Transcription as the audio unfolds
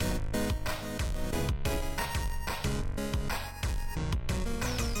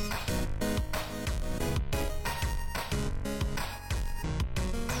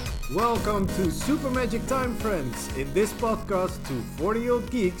Welcome to Super Magic Time, friends. In this podcast, two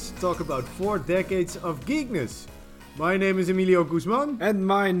 40-year-old geeks talk about 4 decades of geekness. My name is Emilio Guzman. And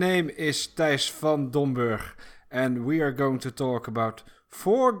my name is Thijs van Domburg. And we are going to talk about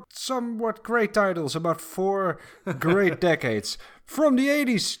 4 somewhat great titles, about 4 great decades. From the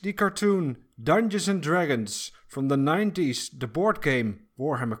 80s, the cartoon Dungeons and Dragons. From the 90s, the board game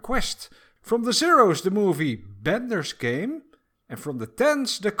Warhammer Quest. From the zeros, the movie Bender's Game. And from the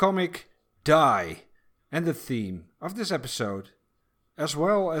 10s, the comic Die. And the theme of this episode, as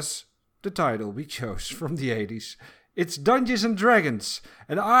well as the title we chose from the 80s. It's Dungeons and Dragons.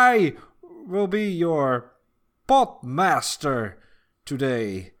 And I will be your podmaster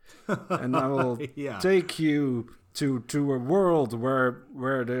today. And I will take you to a world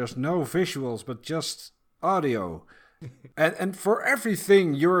where there's no visuals, but just audio. and for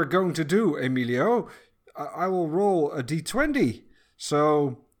everything you're going to do, Emilio, I will roll a d20.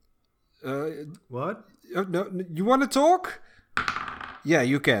 So, What? No, you want to talk? Yeah,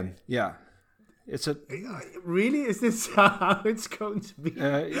 you can. Yeah, it's a Really? Is this how it's going to be?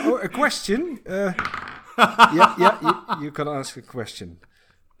 a question. You can ask a question.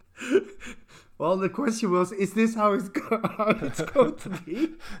 Well, the question was: is this how it's going to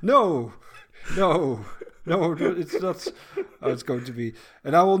be? No, it's not how it's going to be.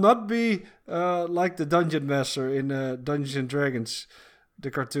 And I will not be like the Dungeon Master in Dungeons and Dragons, the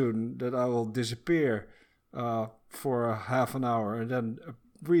cartoon, that I will disappear for a half an hour and then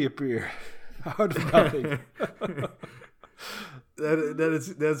reappear out of nothing.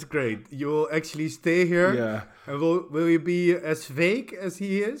 That's great. You will actually stay here. Yeah. And will you be as fake as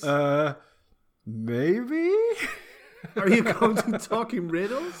he is? Maybe. Are you going to talk in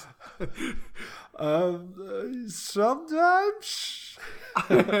riddles? Sometimes.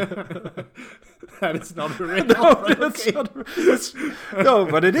 That is not a riddle. No,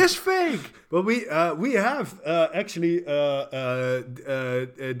 but it is fake. Well, we have actually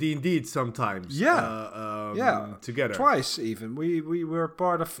D&D sometimes. Yeah, together twice even. We were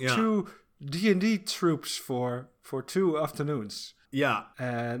part of 2 D&D troops for 2 afternoons. Yeah,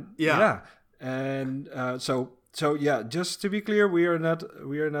 and So yeah, just to be clear, we are not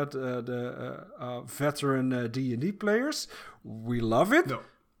the veteran D&D players. We love it,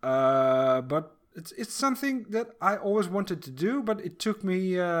 but it's something that I always wanted to do. But it took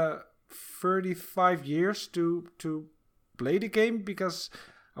me 35 years to play the game because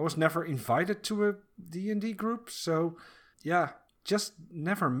I was never invited to a D&D group. So yeah, just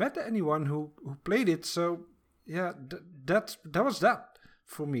never met anyone who played it. So yeah, that was that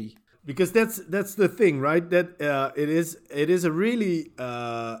for me. Because that's the thing, right? That it is a really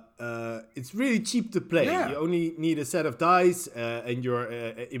it's really cheap to play. Yeah. You only need a set of dice and your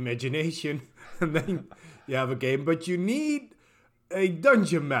imagination, and then you have a game. But you need a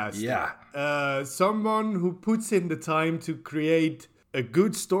dungeon master. Yeah. Someone who puts in the time to create a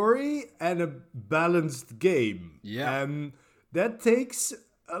good story and a balanced game. Yeah. And that takes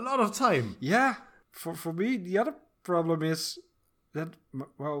a lot of time. Yeah. For me, the other problem is that,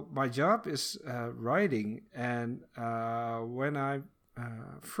 well, my job is writing, and when I'm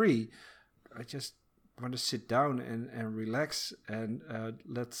free, I just want to sit down and relax and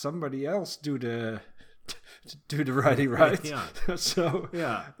let somebody else do the writing, right? Yeah. So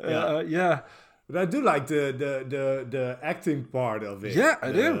Yeah. But I do like the acting part of it. Yeah,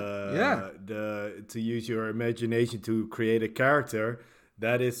 I do. To use your imagination to create a character.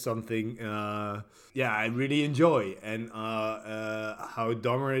 That is something, I really enjoy, and how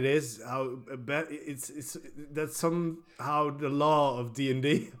dumber it is, how bad it's that's somehow the law of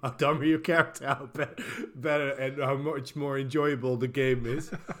D&D. How dumber your character, how better, and how much more enjoyable the game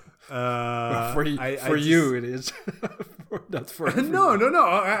is. For you, it is. Not for no.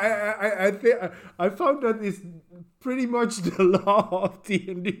 I think I found that it's pretty much the law of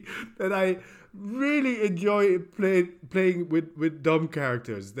D&D that I really enjoy playing with dumb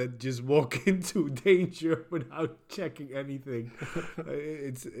characters that just walk into danger without checking anything.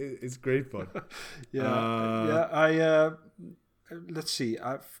 It's great fun. Let's see.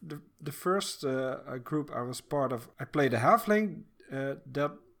 The first group I was part of, I played a halfling.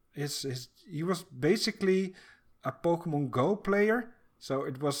 He was basically a Pokemon Go player. So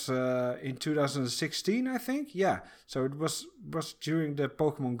it was in 2016, I think. Yeah. So it was during the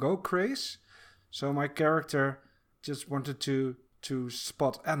Pokemon Go craze. So my character just wanted to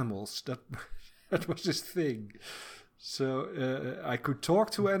spot animals. That was his thing. So I could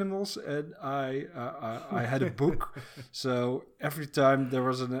talk to animals, and I had a book. So every time there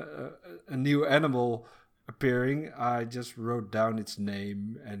was a new animal appearing, I just wrote down its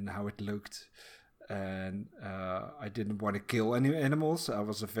name and how it looked. and I didn't want to kill any animals. I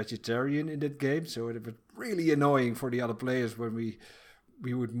was a vegetarian in that game, so it was really annoying for the other players when we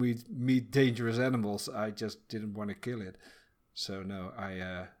would meet dangerous animals. I just didn't want to kill it. So no,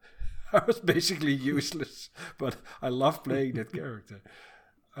 I was basically useless, but I love playing that character.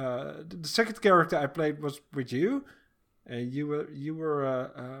 The second character I played was with you, and you were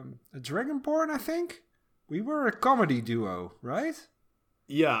a Dragonborn, I think. We were a comedy duo, right?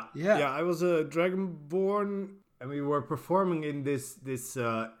 Yeah. I was a Dragonborn, and we were performing in this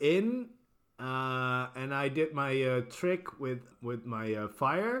inn, and I did my trick with my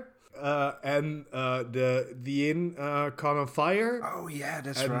fire, and the inn caught on fire. Oh yeah,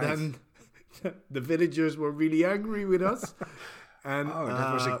 that's and right. And then the villagers were really angry with us, and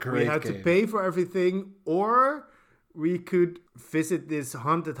that was a great we had game. to pay for everything, or we could visit this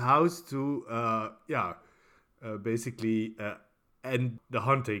haunted house to basically end the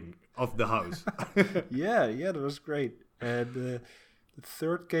hunting of the house. yeah, that was great. And the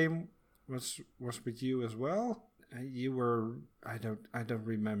third game was with you as well. You were I don't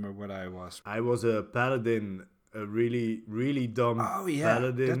remember what I was. I was a paladin, a really really dumb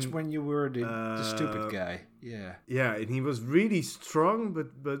paladin. That's when you were the stupid guy. Yeah. Yeah, and he was really strong,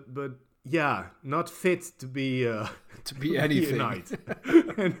 but yeah, not fit to be to be anything. A knight.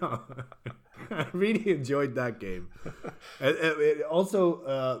 No. I really enjoyed that game. Also,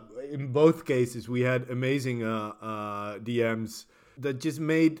 in both cases, we had amazing DMs that just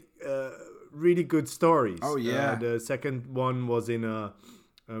made really good stories. Oh, yeah. The second one was in a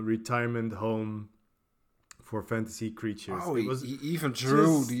retirement home for fantasy creatures. Oh, he even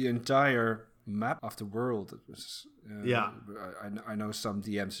drew the entire map of the world. It was I know some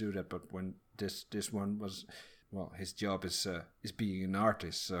DMs do that, but when this one was, well, his job is being an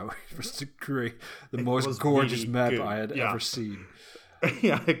artist, so it was the most gorgeous really map I had ever seen.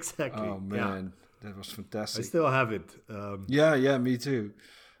 Yeah, exactly. Oh man, that was fantastic. I still have it. Yeah, me too.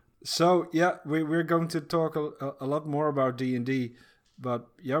 So yeah, we're going to talk a lot more about D&D, but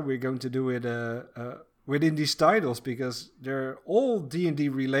yeah, we're going to do it within these titles because they're all D&D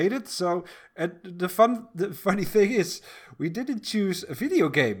related. So the funny thing is, we didn't choose a video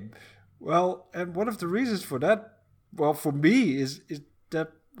game. Well, and one of the reasons for that, well, for me, is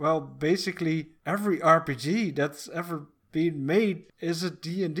that, well, basically every RPG that's ever been made is a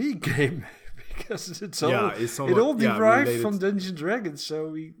D&D game because it all derived from Dungeons & Dragons.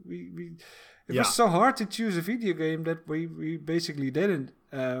 So it was so hard to choose a video game that we basically didn't.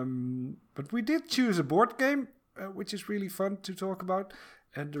 But we did choose a board game, which is really fun to talk about.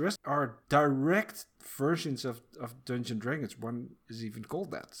 And the rest are direct versions of Dungeons & Dragons. One is even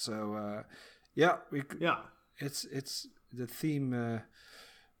called that. So, it's the theme.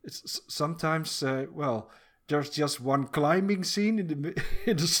 It's sometimes, there's just one climbing scene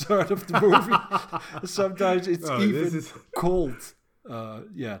in the start of the movie. Sometimes it's called,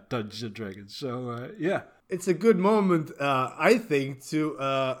 Dungeons & Dragons. So, It's a good moment, I think, to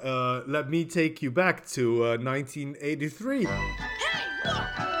let me take you back to 1983. Hey, look!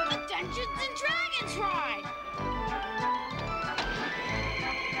 A Dungeons and Dragons ride!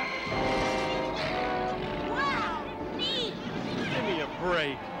 Wow, neat! Give me a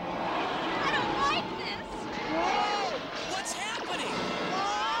break. I don't like this! Whoa! What's happening?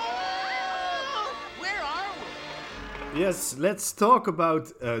 Whoa! Where are we? Yes, let's talk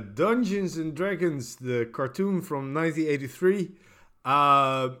about Dungeons and Dragons, the cartoon from 1983.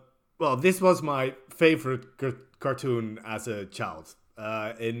 Well, this was my favorite cartoon as a child.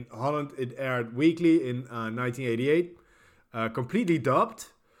 In Holland, it aired weekly in 1988, completely dubbed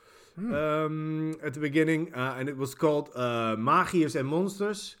at the beginning, and it was called Magiërs en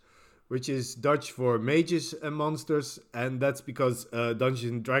Monsters, which is Dutch for Mages and Monsters, and that's because Dungeons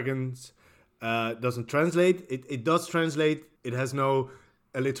and Dragons doesn't translate. It does translate. It has no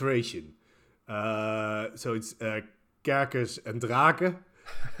alliteration. So it's Kerkers en Draken.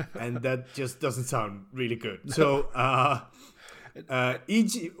 And that just doesn't sound really good. So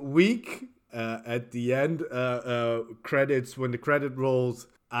each week at the end, credits, when the credit rolls,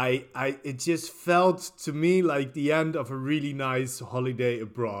 it just felt to me like the end of a really nice holiday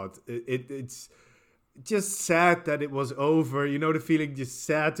abroad. It's just sad that it was over. You know the feeling, just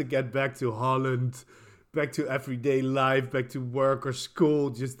sad to get back to Holland, back to everyday life, back to work or school.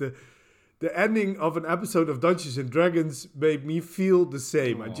 Just the ending of an episode of Dungeons and Dragons made me feel the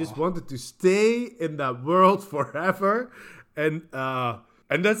same. Aww. I just wanted to stay in that world forever, and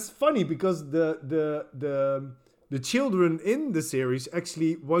that's funny because the children in the series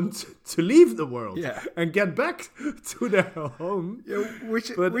actually want to leave the world and get back to their home. Yeah,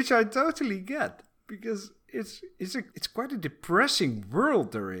 which I totally get, because it's quite a depressing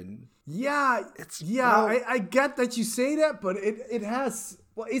world they're in. Yeah, I get that you say that, but it has.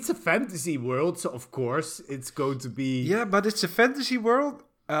 Well, it's a fantasy world, so of course it's going to be. Yeah, but it's a fantasy world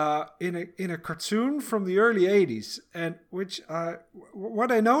in a cartoon from the early 80s, and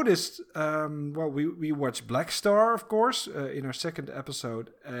what I noticed. We watched Black Star, of course, in our second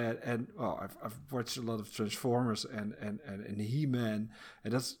episode, and I've watched a lot of Transformers and He-Man,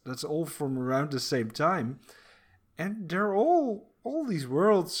 and that's all from around the same time, and they're all these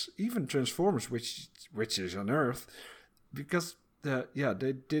worlds, even Transformers, which is on Earth, because.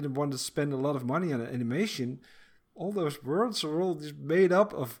 They didn't want to spend a lot of money on animation. All those worlds are all just made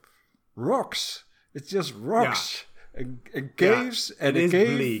up of rocks. It's just rocks and caves and a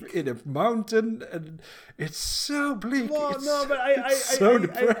cave bleak. In a mountain, and it's so bleak. Well, it's, no, but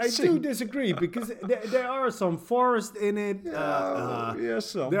I do disagree, because there are some forests in it. There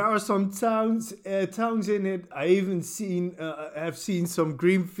are some towns in it. I even have seen some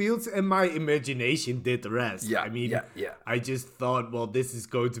green fields, and my imagination did the rest. Yeah, I mean, I just thought, well, this is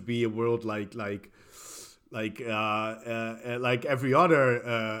going to be a world like every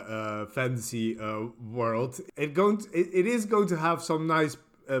other fantasy world. It is going to have some nice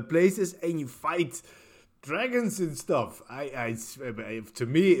places, and you fight dragons and stuff. To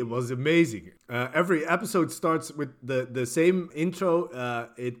me, it was amazing. Every episode starts with the same intro.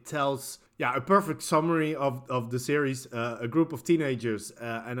 It tells a perfect summary of the series. A group of teenagers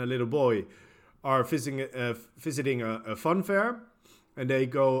and a little boy are visiting a fun fair. And they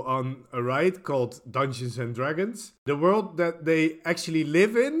go on a ride called Dungeons and Dragons. The world that they actually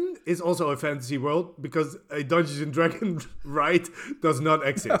live in is also a fantasy world, because a Dungeons and Dragons ride does not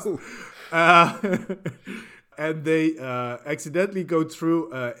exist. No. And they accidentally go through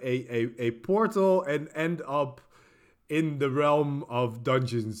a portal and end up in the realm of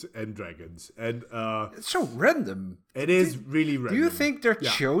Dungeons and Dragons. And it's so random. It is really random. Do you think they're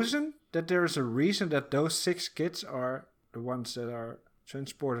chosen? That there's a reason that those 6 kids are the ones that are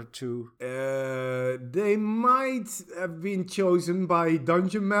transported to? They might have been chosen by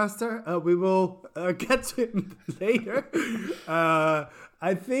Dungeon Master. We will get to him later.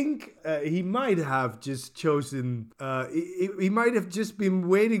 I think he might have just chosen... he might have just been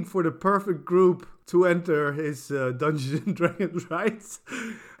waiting for the perfect group to enter his Dungeons and Dragons rides,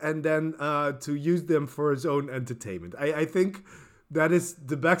 and then to use them for his own entertainment. I think that is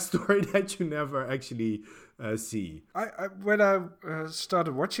the backstory that you never actually see. When I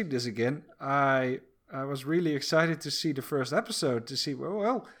started watching this again, I was really excited to see the first episode, to see,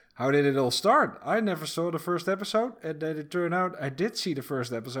 well, how did it all start? I never saw the first episode, and then it turned out I did see the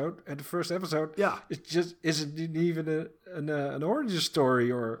first episode, and the first episode it just isn't even an origin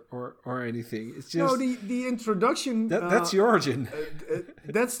story or anything. It's just the introduction. That's the origin.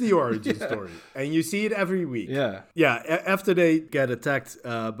 That's the origin story, and you see it every week. Yeah. After they get attacked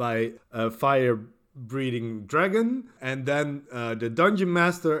by a fire-breathing dragon, and then the dungeon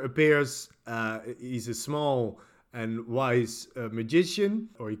master appears. He's a small and wise magician,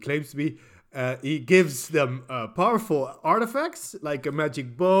 or he claims to be. He gives them powerful artifacts like a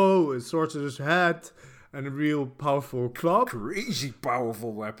magic bow, a sorcerer's hat, and a real powerful club. Crazy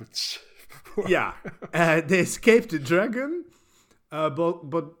powerful weapons. Yeah. They escape the dragon,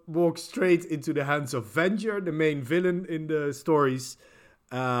 but walk straight into the hands of Venger, the main villain in the stories.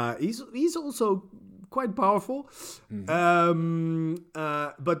 He's also quite powerful. Mm-hmm.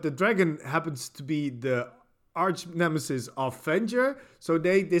 But the dragon happens to be the arch nemesis of Venger, so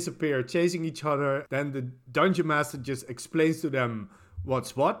they disappear chasing each other. Then the dungeon master just explains to them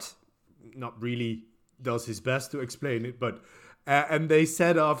what's what. Not really does his best to explain it, but and they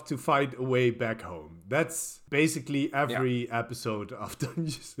set off to find a way back home. That's basically every episode of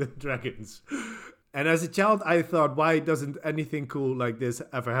Dungeons and Dragons. And as a child, I thought, why doesn't anything cool like this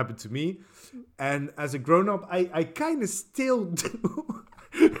ever happen to me? And as a grown-up, I kind of still do.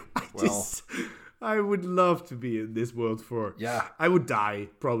 I would love to be in this world for... Yeah. I would die,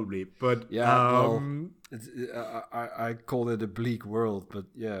 probably, but... Yeah, I call it a bleak world, but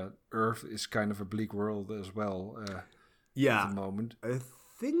yeah, Earth is kind of a bleak world as well at the moment. I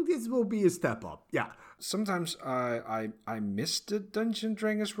think this will be a step up, yeah. Sometimes I miss the Dungeons &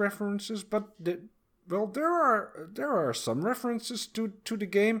 Dragons references, but there are some references to the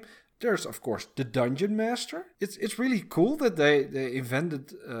game. There's, of course, the Dungeon Master. It's really cool that they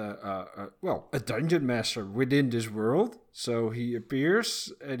invented a Dungeon Master within this world. So he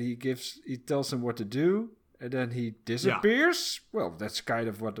appears and he tells them what to do, and then he disappears. Yeah. Well, that's kind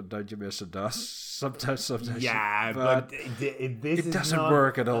of what the Dungeon Master does. Sometimes. Yeah, but it doesn't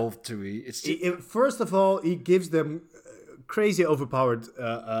work at all to me. First of all, he gives them crazy overpowered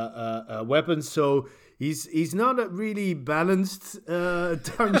weapons. So he's not a really balanced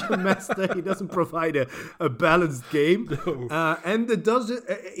dungeon master. He doesn't provide a balanced game. No. And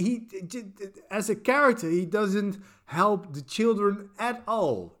as a character, he doesn't help the children at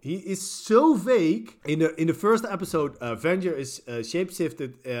all. He is so vague. In the first episode, Venger is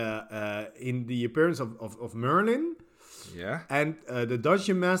shapeshifted in the appearance of Merlin. Yeah. And the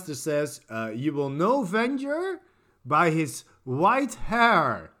dungeon master says, you will know Venger by his white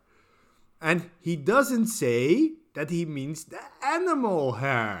hair. And he doesn't say that he means the animal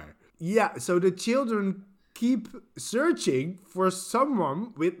hair. Yeah, so the children keep searching for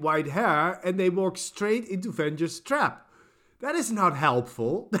someone with white hair and they walk straight into Venger's trap. That is not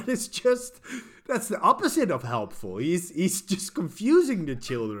helpful. That's the opposite of helpful. He's just confusing the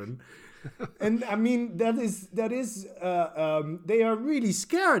children. And I mean, that is they are really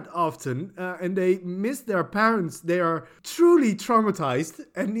scared often, and they miss their parents. They are truly traumatized,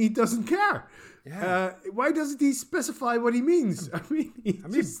 and he doesn't care. Yeah. Why doesn't he specify what he means? I mean,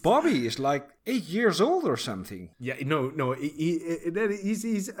 Bobby is like 8 years old or something. Yeah, no,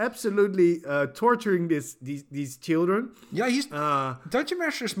 he's absolutely torturing these children. Yeah, he's Dungeon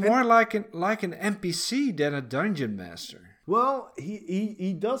Master is more like an NPC than a Dungeon Master. Well,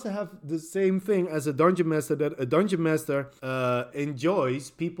 he does have the same thing as a dungeon master, that a dungeon master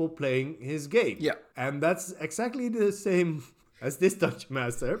enjoys people playing his game. Yeah. And that's exactly the same as this dungeon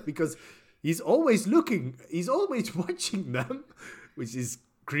master, because he's always looking, he's always watching them, which is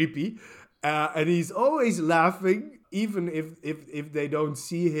creepy. And he's always laughing, even if they don't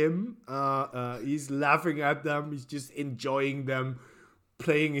see him. He's laughing at them, he's just enjoying them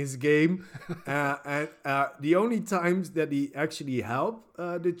playing his game. And the only times that he actually help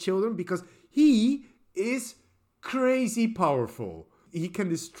the children, because he is crazy powerful. He can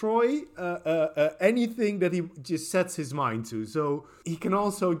destroy anything that he just sets his mind to. So he can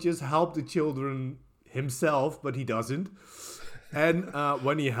also just help the children himself, but he doesn't. And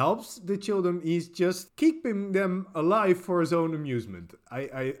when he helps the children, he's just keeping them alive for his own amusement,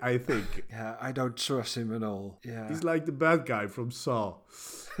 I think. Yeah, I don't trust him at all. Yeah, He's like the bad guy from Saw.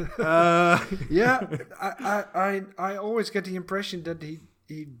 Yeah, I always get the impression that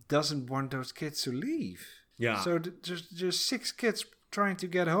he doesn't want those kids to leave. Yeah. So there's 6 kids trying to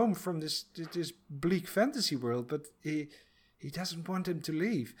get home from this bleak fantasy world, but he doesn't want them to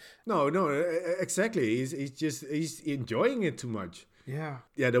leave. No, exactly. He's enjoying it too much. Yeah.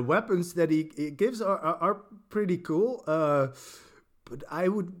 Yeah, the weapons that he gives are pretty cool. But I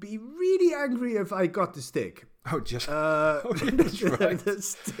would be really angry if I got the stick. Oh, just That's right. The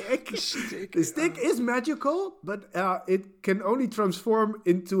stick. The stick is magical, but it can only transform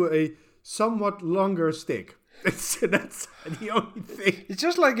into a somewhat longer stick. That's the only thing. It's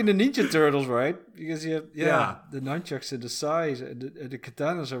just like in the Ninja Turtles, right? Because you have Yeah. the nunchucks and the sais and the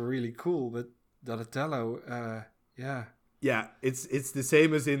katanas are really cool, but Donatello, yeah. Yeah, it's the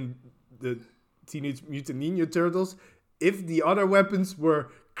same as in the Teenage Mutant Ninja Turtles. If the other weapons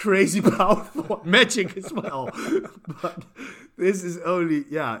were crazy powerful, magic as well, but this is only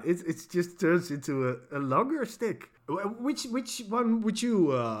it just turns into a longer stick. Which one would you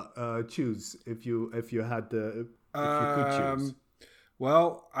choose if you had if you could choose?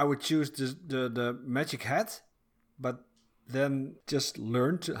 Well, I would choose the magic hat, but then just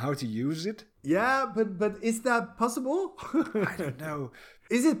learn how to use it. Yeah, but is that possible? I don't know.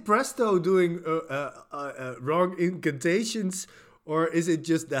 Is it Presto doing wrong incantations, or is it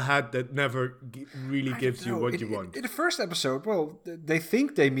just the hat that never really gives you what you want? In the first episode, well, they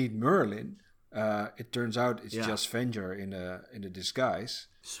think they meet Merlin. It turns out it's just Venger in a disguise.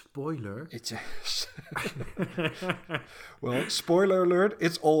 Spoiler. It's well, spoiler alert,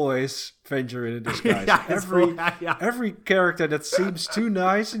 it's always Venger in a disguise. Every character that seems too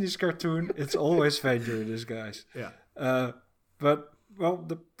nice in this cartoon, it's always Venger in disguise. Yeah. But well,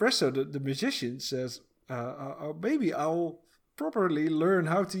 the Presto, the magician, says, maybe I'll properly learn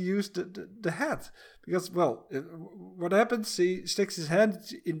how to use the hat. Because, well, what happens, he sticks his hand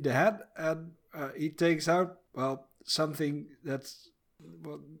in the hat and he takes out, well, something that's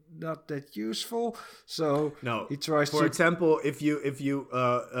not that useful. So no, he tries for example, if you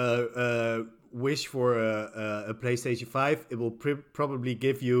wish for a PlayStation 5, it will probably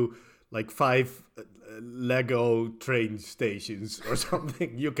give you like 5 Lego train stations or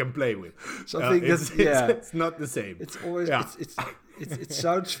something you can play with. Something it's not the same. It's always it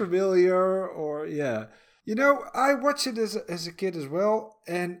sounds familiar, or You know, I watched it as a kid as well,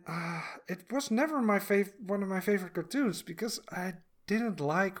 and it was never one of my favorite cartoons because I didn't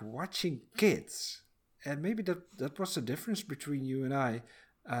like watching kids, and maybe that was the difference between you and I.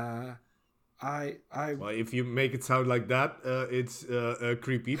 Well, if you make it sound like that, it's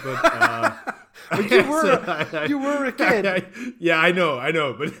creepy. But But you were a kid. yeah, I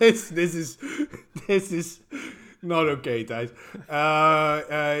know. But this is not okay, Thijs.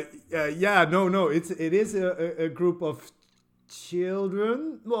 Yeah, no. It is a group of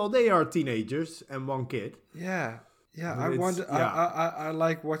children. Well, they are teenagers and one kid. Yeah. But I it's- wonder. yeah. I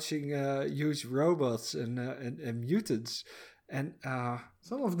like watching huge robots and mutants, and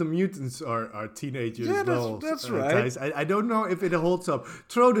Some of the mutants are teenagers. Yeah, as well, that's right. Thijs. I don't know if it holds up.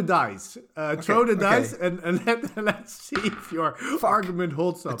 Throw the dice. Throw the okay. dice and let's see if your argument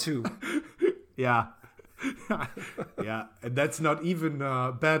holds up. 2. Yeah. Yeah, and that's not even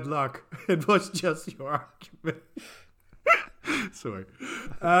bad luck. It was just your argument. Sorry.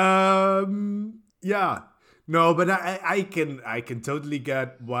 Yeah. No, but I can totally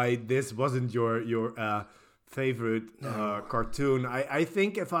get why this wasn't your favorite cartoon. I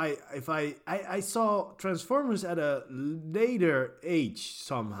think if I saw Transformers at a later age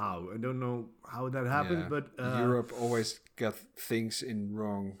somehow. I don't know how that happened, but Europe always got things in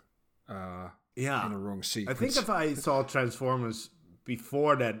wrong. yeah, in a wrong I sequence. think if I saw Transformers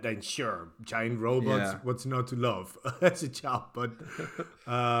before that, then sure, giant robots, Yeah. what's not to love as a child? But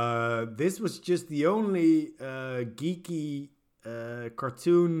this was just the only geeky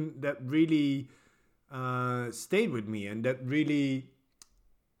cartoon that really stayed with me, and that really,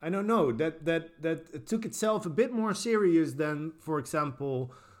 I don't know, that took itself a bit more serious than, for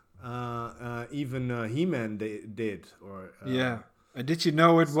example, even He-Man did. Or Yeah. And did you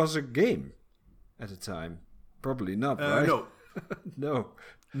know it was a game at the time? Probably not, right? no.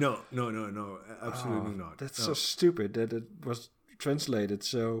 No. No, absolutely Oh, not. That's No. so stupid that it was translated.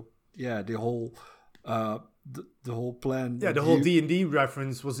 So yeah, the whole the whole plan. Yeah, the whole D&D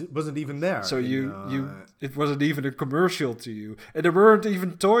reference wasn't even there. So in, it wasn't even a commercial to you, and there weren't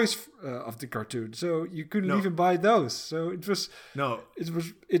even toys of the cartoon, so you couldn't No. even buy those. So it was no.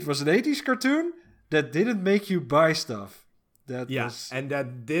 it was an 80s cartoon that didn't make you buy stuff. That Yeah, was and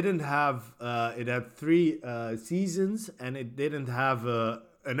that didn't have. It had 3 seasons, and it didn't have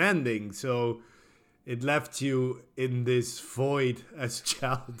an ending. So it left you in this void as a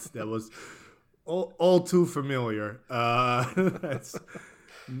child that was all too familiar.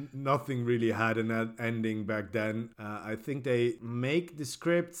 Nothing really had an ending back then. I think they make the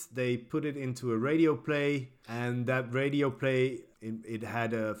script, they put it into a radio play, and that radio play it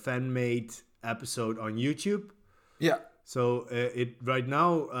had a fan-made episode on YouTube. yeah. So it right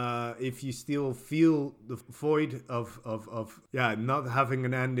now, if you still feel the void of not having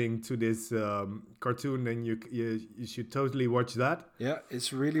an ending to this cartoon, then you should totally watch that. Yeah,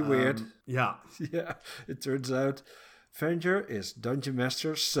 it's really weird. Yeah, Yeah, it turns out Venger is Dungeon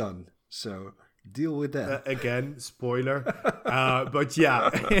Master's son. So deal with that. again, spoiler. But yeah,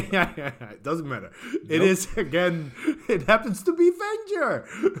 it doesn't matter. It is again. It happens to be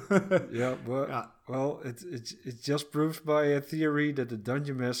Venger. Yeah, but Yeah. well, it just proves by a theory that the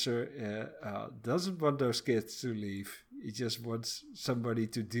Dungeon Master doesn't want those kids to leave. He just wants somebody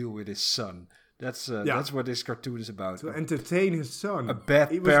to deal with his son. That's what this cartoon is about. To entertain his son. A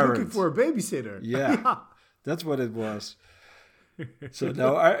bad He was looking parent. for a babysitter. Yeah. That's what it was. So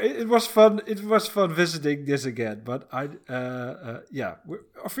no, it was fun. It was fun visiting this again. But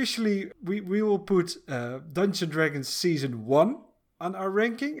officially we will put Dungeons and Dragons season 1 on our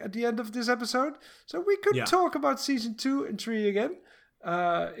ranking at the end of this episode. So we could Yeah. talk about season 2 and 3 again.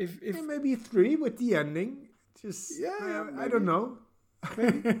 If And maybe 3 with the ending. Just I don't know.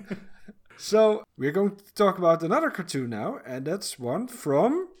 so, we're going to talk about another cartoon now, and that's one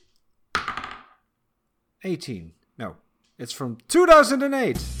from 18. No, it's from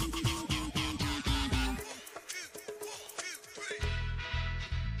 2008.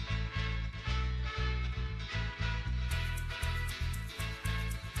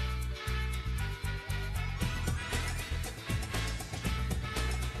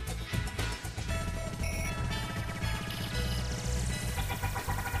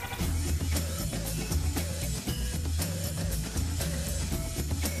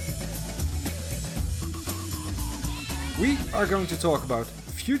 We are going to talk about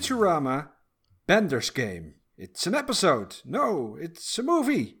Futurama Bender's Game. It's an episode. No, it's a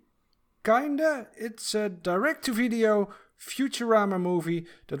movie. Kinda. It's a direct-to-video Futurama movie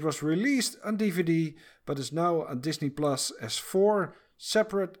that was released on DVD, but is now on Disney Plus as 4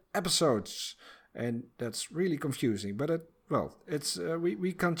 separate episodes. And that's really confusing, but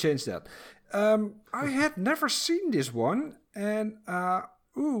we can't change that. I had never seen this one, and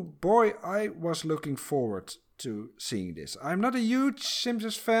boy, I was looking forward to seeing this. I'm not a huge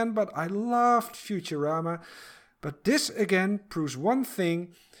Simpsons fan, but I loved Futurama. But this again proves one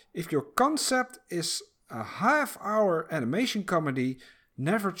thing. If your concept is a half-hour animation comedy,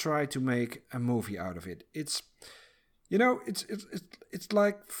 never try to make a movie out of it. It's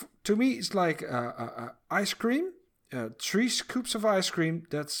like, to me, it's like ice cream. 3 scoops of ice cream,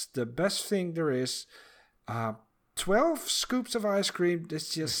 that's the best thing there is. 12 scoops of ice cream,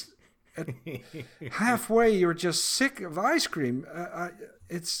 that's just... halfway, you're just sick of ice cream.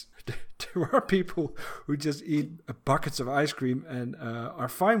 There are people who just eat buckets of ice cream and are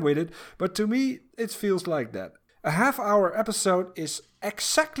fine with it. But to me, it feels like that. A half-hour episode is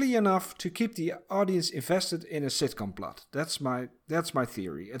exactly enough to keep the audience invested in a sitcom plot. That's my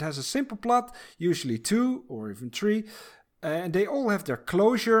theory. It has a simple plot, usually 2 or even 3, and they all have their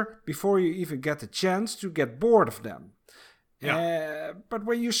closure before you even get the chance to get bored of them. Yeah. But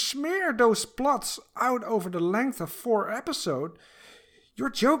when you smear those plots out over the length of 4 episodes, your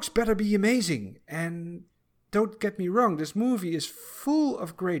jokes better be amazing. And don't get me wrong, this movie is full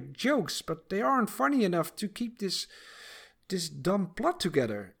of great jokes, but they aren't funny enough to keep this dumb plot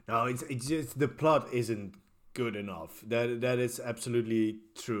together. No, it's just the plot isn't good enough. That is absolutely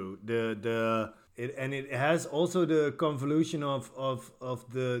true. It has also the convolution of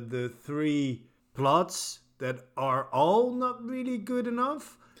the 3 plots that are all not really good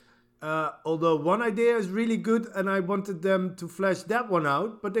enough. Although one idea is really good, and I wanted them to flesh that one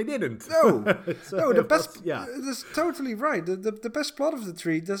out, but they didn't. No, So no, the it best. was- yeah. That's totally right. The best plot of the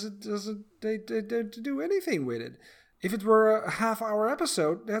 3 doesn't they don't do anything with it. If it were a half-hour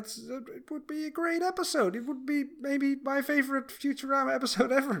episode, it would be a great episode. It would be maybe my favorite Futurama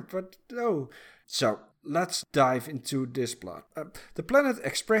episode ever. But no. So let's dive into this plot. The Planet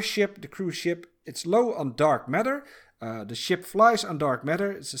Express ship, the cruise ship, it's low on dark matter. The ship flies on dark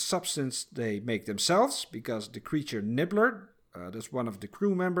matter. It's a substance they make themselves because the creature Nibbler, that's one of the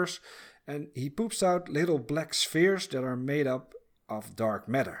crew members, and he poops out little black spheres that are made up of dark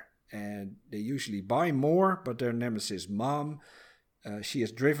matter. And they usually buy more, but their nemesis Mom, she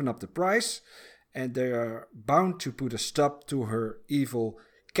has driven up the price, and they are bound to put a stop to her evil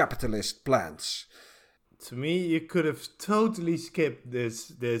capitalist plans. To me, you could have totally skipped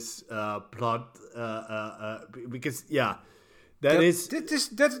this plot because that is This is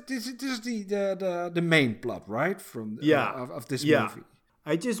the main plot, right? From of this movie.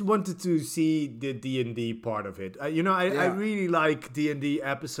 I just wanted to see the D&D part of it. I really like D&D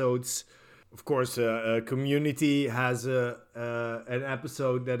episodes. Of course, Community has an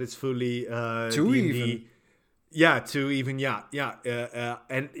episode that is fully 2 D&D. even. Yeah, 2 even. I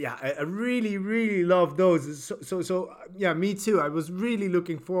really, really love those. So yeah, me too. I was really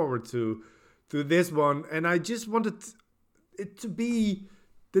looking forward to this one, and I just wanted it to be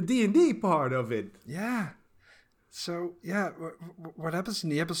the D&D part of it. Yeah. So, yeah, what happens in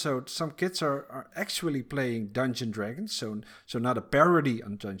the episode, some kids are actually playing Dungeon Dragons. So not a parody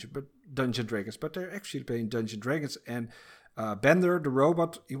on Dungeon Dragons, but they're actually playing Dungeon Dragons. And Bender, the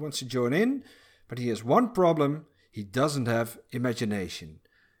robot, he wants to join in, but he has one problem. He doesn't have imagination.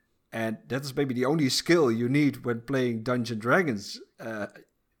 And that's maybe the only skill you need when playing Dungeon Dragons,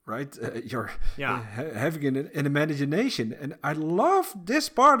 right? You're having an imagination. And I love this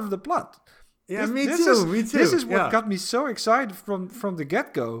part of the plot. Yeah, Me too. This is what got me so excited from the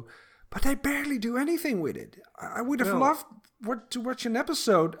get-go. But they barely do anything with it. I would have loved to watch an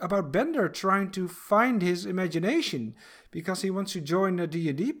episode about Bender trying to find his imagination because he wants to join a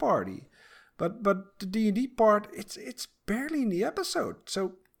D&D party. But the D&D part, it's barely in the episode.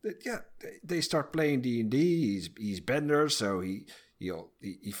 So, they start playing D&D. He's Bender, so he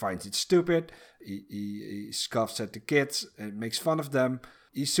finds it stupid. He scoffs at the kids and makes fun of them.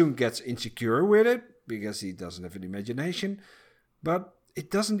 He soon gets insecure with it because he doesn't have an imagination. But it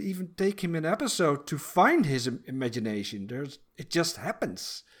doesn't even take him an episode to find his imagination. It just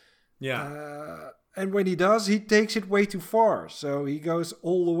happens. Yeah. And when he does, he takes it way too far. So he goes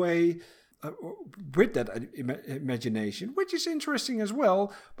all the way with that imagination, which is interesting as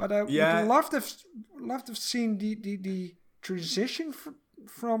well. But I would love to have seen the transition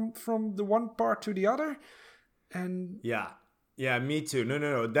from the one part to the other. And yeah, me too.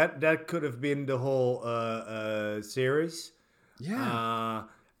 No. That could have been the whole series. Yeah.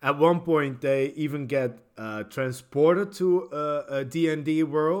 At one point, they even get transported to a D&D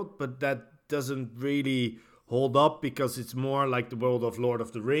world, but that doesn't really hold up because it's more like the world of Lord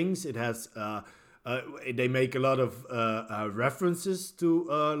of the Rings. It has they make a lot of references to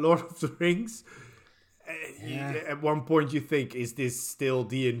Lord of the Rings. At one point, you think, is this still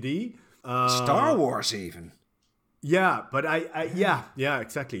D&D? Star Wars even. Yeah, but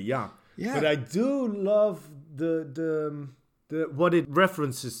exactly, yeah. But I do love the what it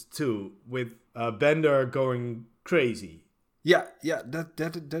references to with Bender going crazy. Yeah,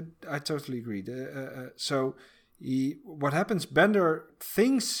 that I totally agree. What happens? Bender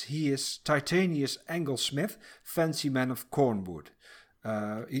thinks he is Titanius Anglesmith, fancy man of Cornwood.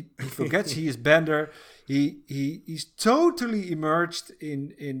 He forgets he is Bender. He's totally immersed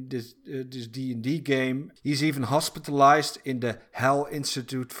in this D&D game. He's even hospitalized in the Hell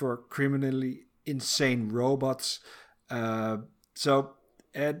Institute for Criminally Insane Robots. This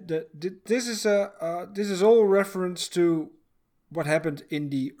is all reference to what happened in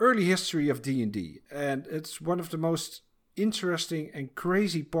the early history of D&D, and it's one of the most interesting and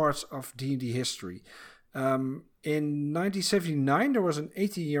crazy parts of D&D history. In 1979, there was an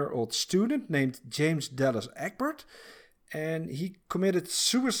 18-year-old student named James Dallas Egbert, and he committed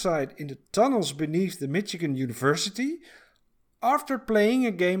suicide in the tunnels beneath the Michigan University after playing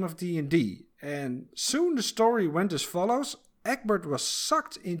a game of D&D. And soon the story went as follows. Egbert was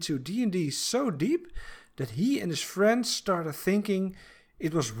sucked into D&D so deep that he and his friends started thinking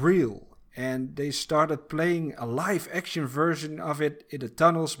it was real, and they started playing a live action version of it in the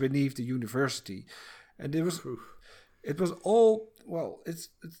tunnels beneath the university. And it was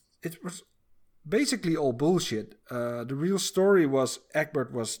basically all bullshit. The real story was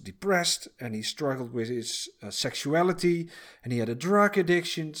Egbert was depressed and he struggled with his sexuality and he had a drug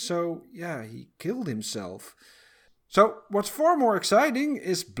addiction. So yeah, he killed himself. So what's far more exciting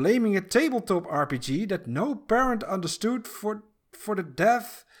is blaming a tabletop RPG that no parent understood for the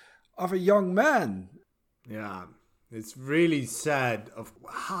death of a young man. Yeah, it's really sad. Of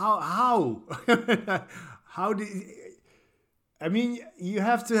how how do I mean, you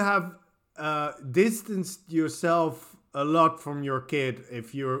have to have distanced yourself a lot from your kid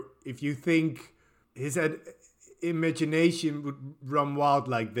if you think his imagination would run wild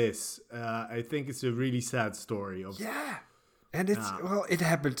like this. I think it's a really sad story. And it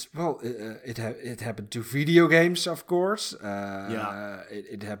happened. It happened to video games, of course.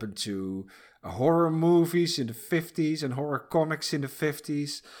 It happened to horror movies in the 50s and horror comics in the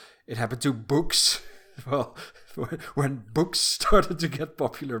 50s. It happened to books. Well, when books started to get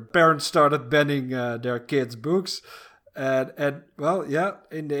popular, parents started banning their kids' books, and in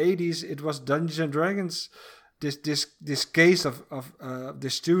the 80s it was Dungeons and Dragons. This case of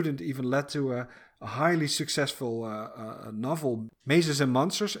this student even led to a highly successful novel, Mazes and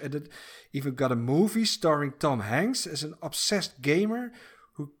Monsters, and it even got a movie starring Tom Hanks as an obsessed gamer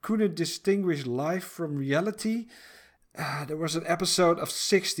who couldn't distinguish life from reality. There was an episode of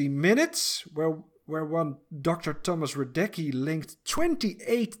 60 Minutes where one Dr. Thomas Radecki linked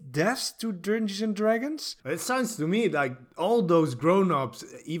 28 deaths to Dungeons and Dragons. It sounds to me like all those grown-ups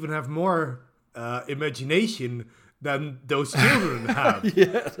even have more imagination than those children have.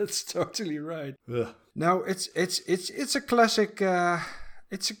 Yeah, that's totally right. Ugh. Now it's a classic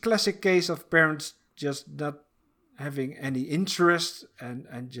case of parents just not having any interest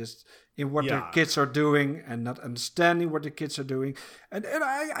and just in what their kids are doing and not understanding what the kids are doing. And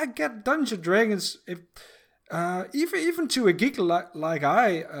I get Dungeons and Dragons if even to a geek like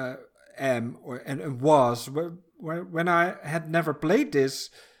I am and was when I had never played this,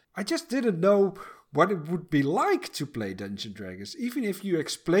 I just didn't know what it would be like to play Dungeons and Dragons, even if you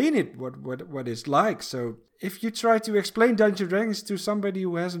explain it what it's like. So if you try to explain Dungeons and Dragons to somebody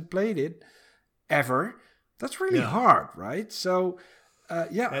who hasn't played it ever, that's really hard, right? So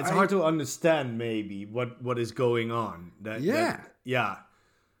it's hard to understand maybe what is going on.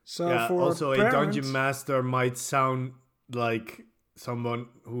 So for also parents, a dungeon master might sound like someone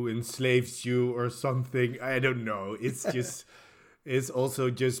who enslaves you or something. I don't know. It's just it's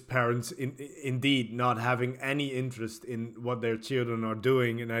also just parents indeed not having any interest in what their children are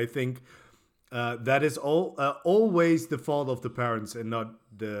doing, and I think that is always the fault of the parents and not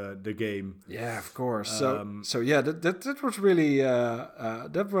the game. Yeah, of course. That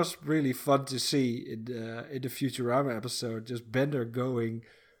was really fun to see in the Futurama episode. Just Bender going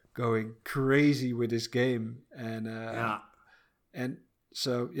crazy with his game, and at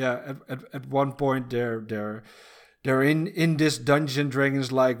one point they're in this Dungeons and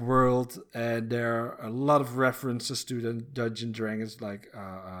Dragons like world, and there are a lot of references to the Dungeons and Dragons. Like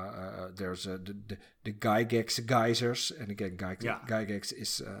there's the Gygax Geysers, and again Gygax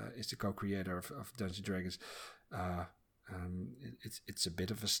is the co-creator of Dungeons and Dragons. It's a bit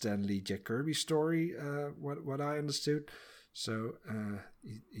of a Stan Lee Jack Kirby story, what I understood. So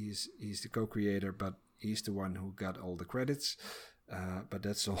he's the co-creator, but he's the one who got all the credits. But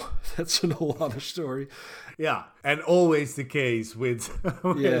that's all. That's an whole other story. Yeah, and always the case with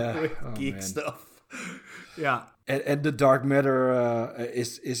geek stuff. Yeah, and the dark matter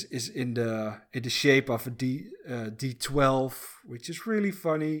is in the shape of a D12, which is really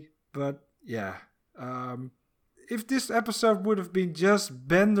funny. But if this episode would have been just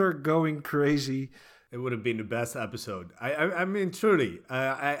Bender going crazy, it would have been the best episode. I mean, truly.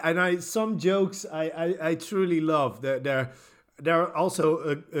 Some jokes I truly love. There are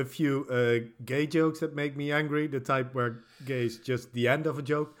also a few gay jokes that make me angry. The type where gay is just the end of a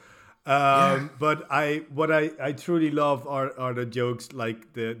joke. But what I truly love are the jokes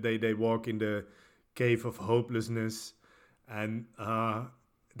like they walk in the cave of hopelessness, and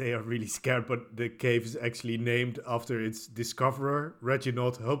they are really scared, but the cave is actually named after its discoverer,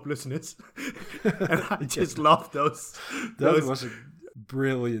 Reginald Hopelessness. And I just love those. That was a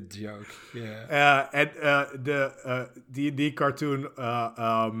brilliant joke. Yeah. And the D&D cartoon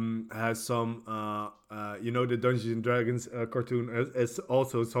has some, the Dungeons and Dragons cartoon has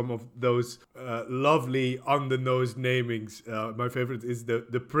also some of those lovely on-the-nose namings. My favorite is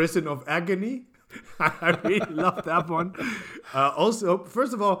the Prison of Agony. I really love that one. Also,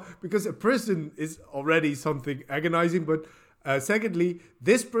 first of all, because a prison is already something agonizing, but secondly,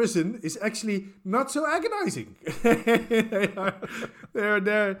 this prison is actually not so agonizing.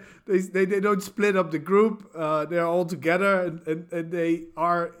 They don't split up the group. They're all together, and they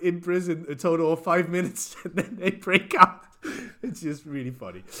are in prison a total of 5 minutes, and then they break out. It's just really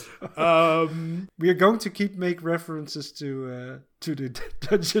funny. We are going to make references to the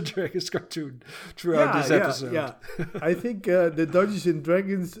Dungeons and Dragons cartoon throughout this episode. Yeah. I think the Dungeons and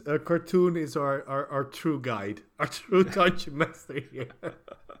Dragons cartoon is our true guide, our true dungeon master here.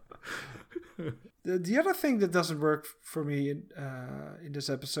 The other thing that doesn't work for me in this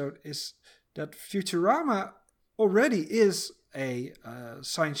episode is that Futurama already is a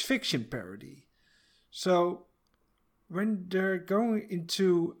science fiction parody. So when they're going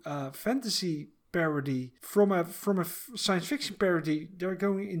into a fantasy parody from a science fiction parody, they're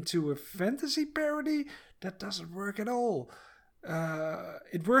going into a fantasy parody. That doesn't work at all.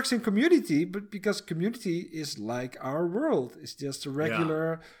 It works in Community, but because Community is like our world, it's just a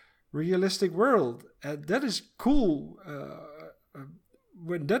regular, realistic world, and that is cool.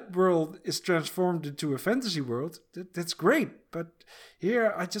 When that world is transformed into a fantasy world, that's great. But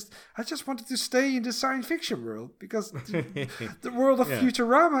here, I just wanted to stay in the science fiction world, because the world of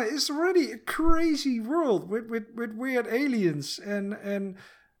Futurama is already a crazy world with weird aliens and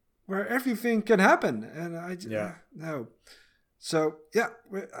where everything can happen. And no. So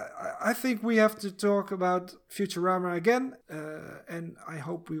I think we have to talk about Futurama again, and I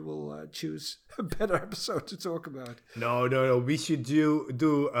hope we will choose a better episode to talk about. No. We should do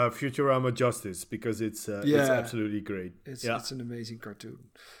Futurama justice, because it's absolutely great. It's an amazing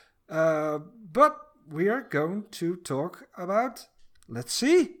cartoon. But we are going to talk about. Let's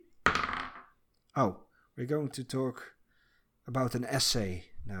see. Oh, we're going to talk about an essay.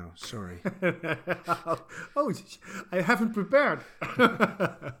 No, sorry. Oh, I haven't prepared.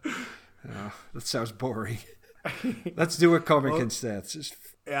 That sounds boring. Let's do a comic instead.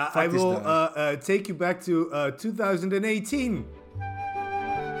 I will take you back to 2018.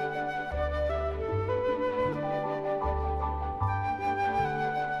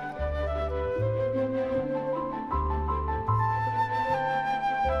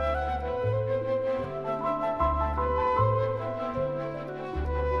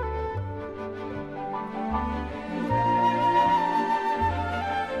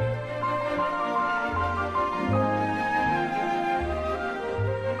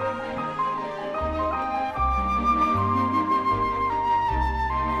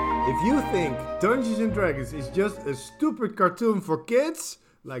 If you think Dungeons and Dragons is just a stupid cartoon for kids,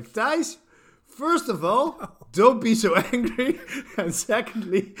 like Thijs, first of all, don't be so angry. And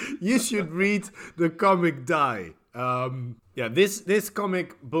secondly, you should read the comic Die. This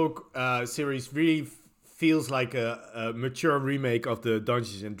comic book series really feels like a mature remake of the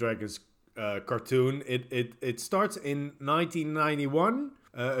Dungeons and Dragons cartoon. It starts in 1991.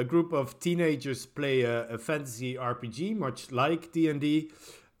 A group of teenagers play a fantasy RPG, much like D&D.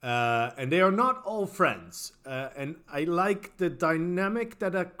 And they are not all friends. And I like the dynamic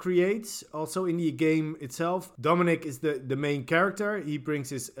that creates also in the game itself. Dominic is the main character. He brings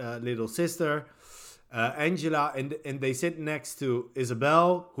his little sister, Angela, and they sit next to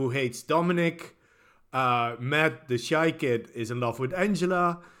Isabel, who hates Dominic. Matt, the shy kid, is in love with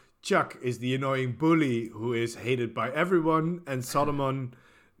Angela. Chuck is the annoying bully who is hated by everyone. And Solomon,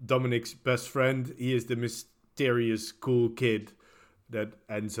 Dominic's best friend, he is the mysterious cool kid that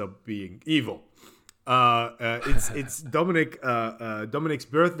ends up being evil. It's Dominic's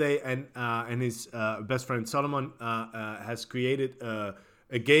birthday, and his best friend Solomon has created a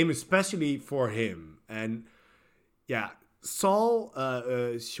game especially for him. And Saul,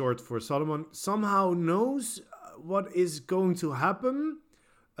 short for Solomon, somehow knows what is going to happen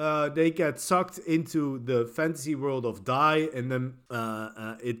they get sucked into the fantasy world of Dai, and then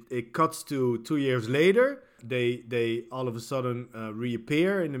it cuts to 2 years later. They all of a sudden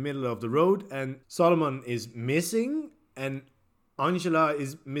reappear in the middle of the road, and Solomon is missing, and Angela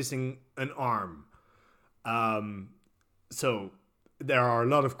is missing an arm. So there are a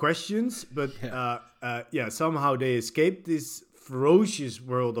lot of questions, but somehow they escape this ferocious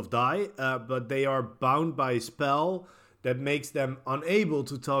world of Dai, but they are bound by a spell that makes them unable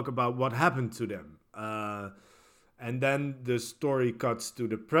to talk about what happened to them. And then the story cuts to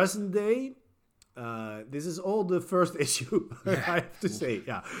the present day. This is all the first issue, I have to say.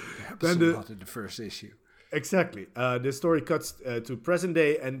 Yeah, There's a lot in the first issue. Exactly. The story cuts to present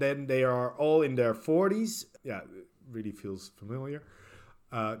day, and then they are all in their 40s. Yeah, it really feels familiar.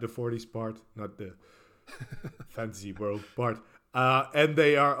 The 40s part, not the fantasy world part. And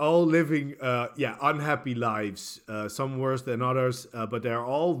they are all living, unhappy lives. Some worse than others, but they're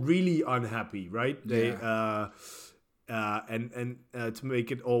all really unhappy, right? They to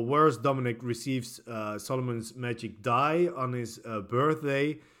make it all worse, Dominic receives Solomon's magic die on his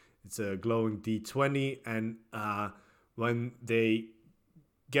birthday. It's a glowing D20, and when they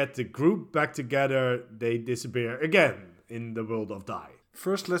get the group back together, they disappear again in the world of Dai.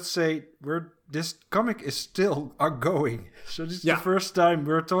 First, let's say this comic is still ongoing. So this is the first time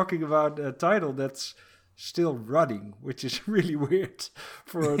we're talking about a title that's still running, which is really weird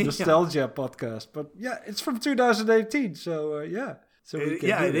for a nostalgia podcast. But yeah, it's from 2018, so So we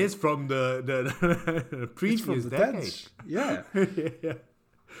can it is from the previous from the decade. dance. Yeah. Yeah.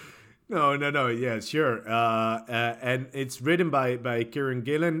 No. Yeah, sure. And it's written by Kieran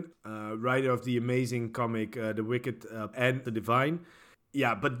Gillen, writer of the amazing comic The Wicked and the Divine.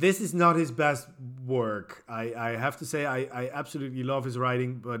 Yeah, but this is not his best work. I have to say I absolutely love his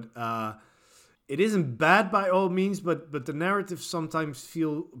writing, but it isn't bad by all means, but the narratives sometimes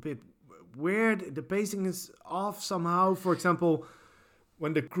feel a bit weird. The pacing is off somehow. For example,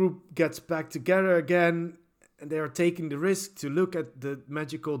 when the group gets back together again and they are taking the risk to look at the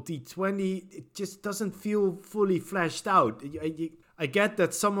magical D20, it just doesn't feel fully fleshed out. I get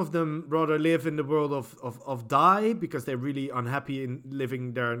that some of them rather live in the world of Dai because they're really unhappy in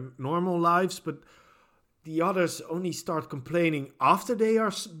living their normal lives, but the others only start complaining after they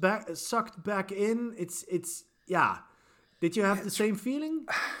are sucked back in. It's Did you have the same feeling?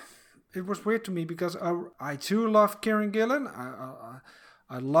 It was weird to me because I too love Kieran Gillen.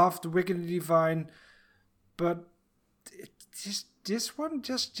 I love The Wicked and the Divine, but this one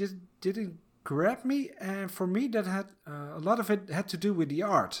just didn't grab me. And for me, that had a lot of it had to do with the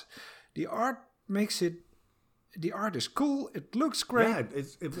art. The art makes it. The art is cool. It looks great. Yeah,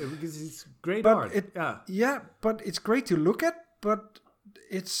 it's great art. But it's great to look at. But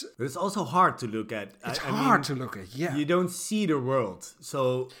it's also hard to look at. It's hard to look at. Yeah, you don't see the world,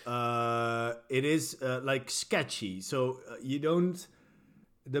 so it is like sketchy. So you don't.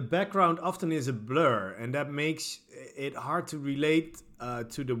 The background often is a blur, and that makes it hard to relate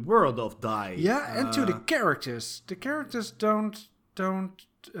to the world of Dai. Yeah, and to the characters. The characters don't.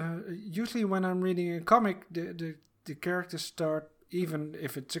 Usually, when I'm reading a comic, the characters start. Even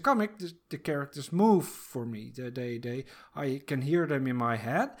if it's a comic, the characters move for me. I can hear them in my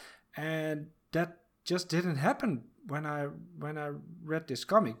head, and that just didn't happen when I read this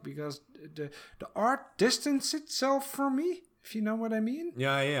comic because the art distanced itself from me. If you know what I mean?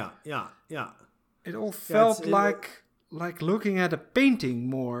 Yeah. It all felt like looking at a painting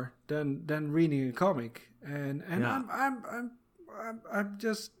more than reading a comic, and I'm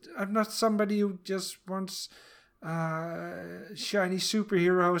not somebody who just wants shiny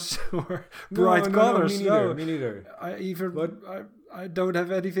superheroes or bright colors. Me neither. I don't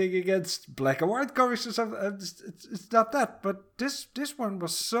have anything against black and white comics or something. It's not that, but this one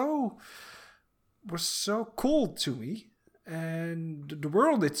was so cold to me. And the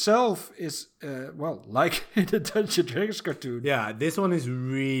world itself is, like in the Dungeons & Dragons cartoon. Yeah, this one is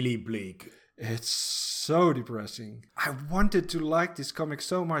really bleak. It's so depressing. I wanted to like this comic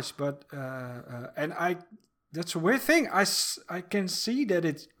so much, but that's a weird thing. I can see that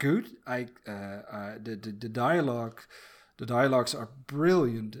it's good. The dialogues are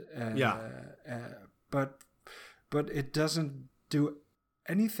brilliant. But it doesn't do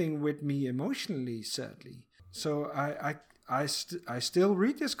anything with me emotionally, sadly. So I still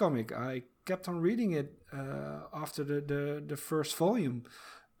read this comic. I kept on reading it after the first volume,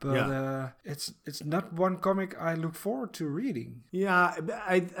 but it's not one comic I look forward to reading. Yeah,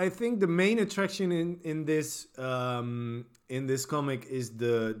 I think the main attraction in this comic is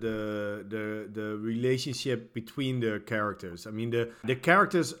the relationship between the characters. I mean the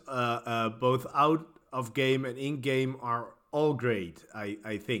characters both out of game and in game are all great.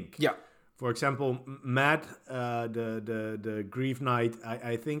 I think. Yeah. For example, Matt, the Grief Knight.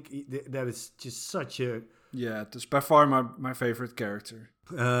 I think that is just such a. Yeah, it's by far my favorite character.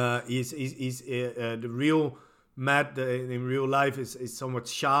 He's the real Matt in real life is somewhat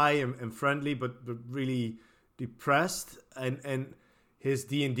shy and friendly, but really depressed. And his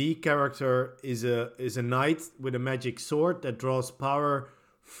D&D character is a knight with a magic sword that draws power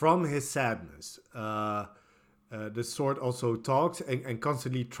from his sadness. The sword also talks and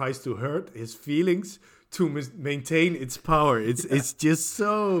constantly tries to hurt his feelings to maintain its power. It's just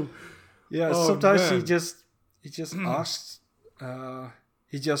so. Yeah, Oh, sometimes man. he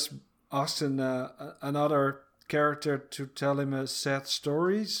just asks another character to tell him a sad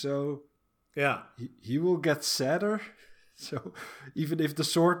story, so Yeah. he will get sadder. So even if the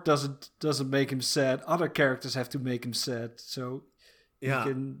sword doesn't make him sad, other characters have to make him sad, so Yeah.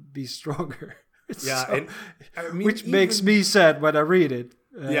 he can be stronger. Yeah, So- and I mean, which makes even- me sad when I read it.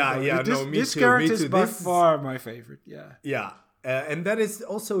 Yeah, This, no, me this too, character me too. is by This- far my favorite. Yeah. Yeah, and that is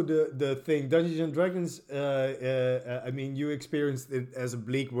also the thing. Dungeons and Dragons. I mean, you experienced it as a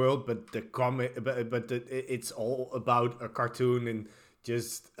bleak world, but the comic, it's all about a cartoon and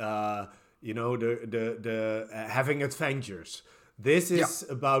just the having adventures. This is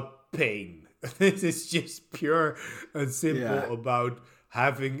about pain. This is just pure and simple Yeah. about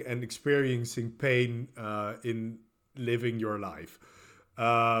having and experiencing pain in living your life.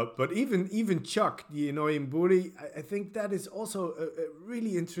 But even Chuck, the annoying bully, I think that is also a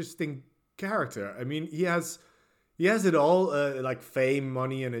really interesting character. I mean, he has it all, like fame,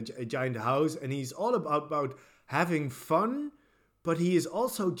 money, and a giant house, and he's all about having fun, but he is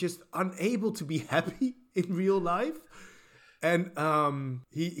also just unable to be happy in real life. And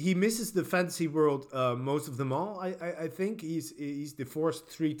he misses the fantasy world most of them all. I think he's divorced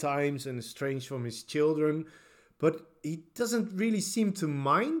 3 times and estranged from his children. But he doesn't really seem to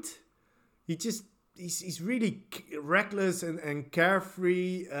mind. He's really reckless and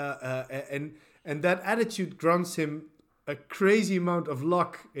carefree, and that attitude grants him a crazy amount of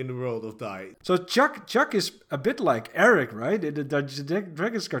luck in the world of Die. So Chuck is a bit like Eric, right, in the Dungeons and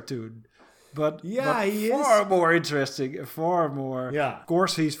Dragons cartoon, but Yeah, he is. far more interesting, far more. Yeah. Of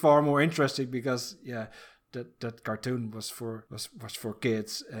course, he's far more interesting because that cartoon was for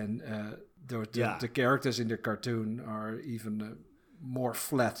kids, and the characters in the cartoon are even more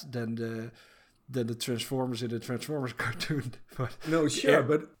flat than the Transformers in the Transformers cartoon. But No, sure,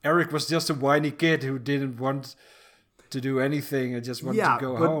 but Eric was just a whiny kid who didn't want to do anything and just wanted to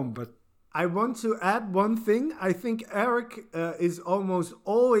go but home. But I want to add one thing. I think Eric is almost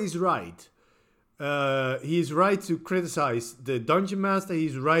always right. He's right to criticize the dungeon master.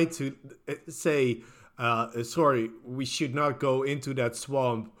 He's right to say, sorry, we should not go into that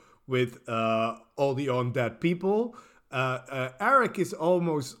swamp with all the undead people. Eric is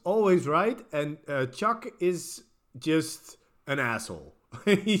almost always right, and Chuck is just an asshole.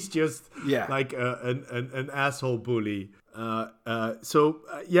 He's just like an asshole bully.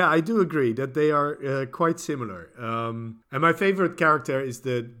 I do agree that they are quite similar. And my favorite character is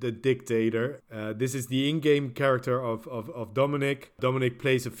the dictator. This is the in-game character of Dominic. Dominic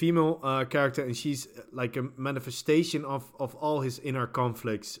plays a female character, and she's like a manifestation of all his inner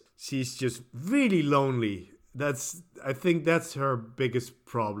conflicts. She's just really lonely. I think that's her biggest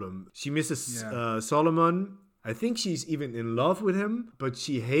problem. She misses Solomon. I think she's even in love with him, but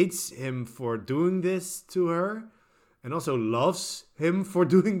she hates him for doing this to her, and also loves him for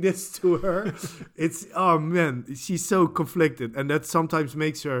doing this to her. Oh man, she's so conflicted, and that sometimes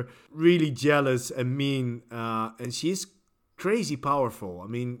makes her really jealous and mean, and she's crazy powerful. I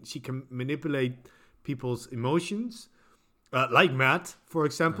mean, she can manipulate people's emotions. Like Matt, for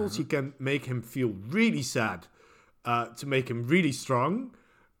example, she can make him feel really sad to make him really strong,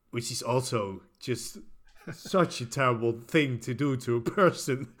 which is also just such a terrible thing to do to a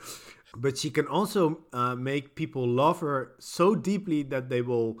person. But she can also make people love her so deeply that they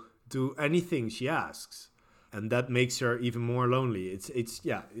will do anything she asks, and that makes her even more lonely. It's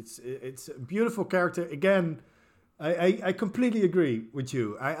a beautiful character. Again, I completely agree with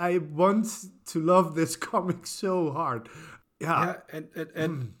you. I want to love this comic so hard. Yeah, and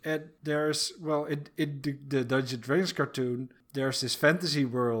there's in the Dungeons and Dragons cartoon, there's this fantasy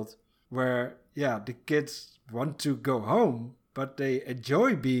world where the kids want to go home, but they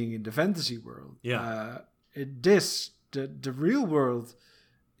enjoy being in the fantasy world. In this, the real world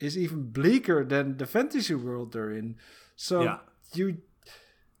is even bleaker than the fantasy world they're in. So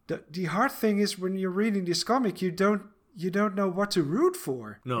the hard thing is when you're reading this comic, you don't know what to root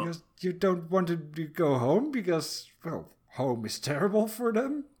for. No, because you don't want to go home because home is terrible for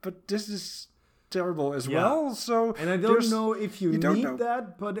them. But this is terrible as Yeah. well. So And I don't there's- know if you don't need know.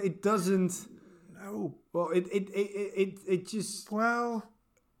 that, but it doesn't. No. Well, it just Well,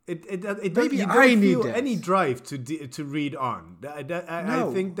 it Maybe you don't I need feel that. any drive to read on. I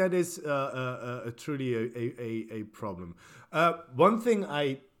No. think that is truly a problem. One thing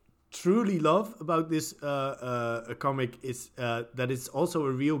I truly love about this comic is that it's also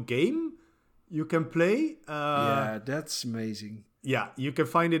a real game you can play. yeah, that's amazing. Yeah, you can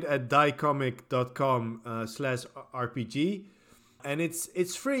find it at diecomic.com/RPG, and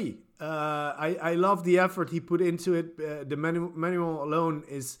it's free. I love the effort he put into it. The manual alone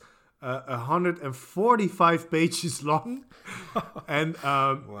is 145 pages long, and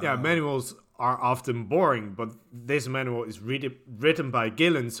yeah, manuals are often boring, but this manual is written by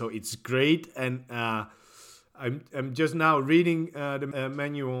Gillen, so it's great. And I'm just now reading the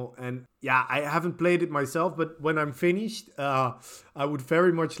manual, and yeah, I haven't played it myself, but when I'm finished, I would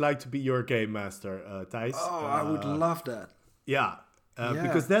very much like to be your game master, Thijs. Oh, I would love that. Yeah, Yeah.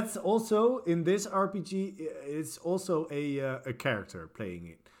 because that's also in this RPG. It's also a character playing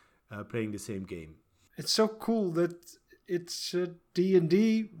it, playing the same game. It's so cool that it's a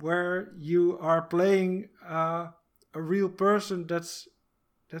D&D where you are playing a real person that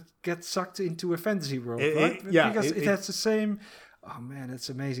gets sucked into a fantasy world, right? Because it has the same. Oh man, it's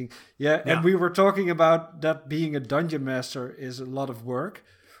amazing. Yeah, Yeah. and we were talking about that being a dungeon master is a lot of work.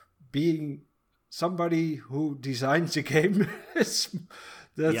 Being somebody who designs a game is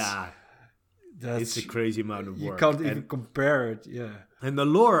that's It's a crazy amount of you work. can't even compare it. Yeah. And the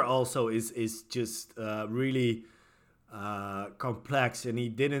lore also is just really complex, and he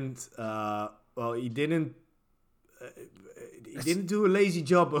didn't do a lazy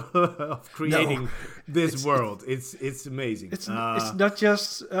job of creating this world. It's amazing. It's not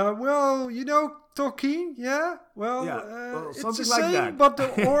just Tolkien, yeah. Well, Yeah, well, it's something the like same, that. but the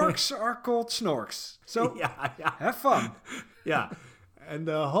orcs are called snorks. So yeah. have fun. Yeah. And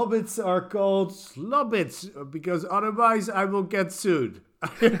the hobbits are called slobbits because otherwise I will get sued.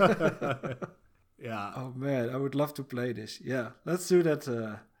 Yeah. Oh man, I would love to play this. Yeah, let's do that.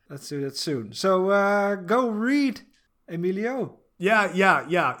 Let's do that soon. So go read Emilio. Yeah.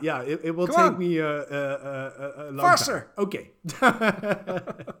 It will Come take on. me a long Faster. time. Okay.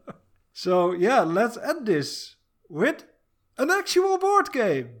 So yeah, let's end this with an actual board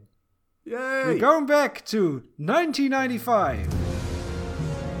game. Yay. We're going back to 1995.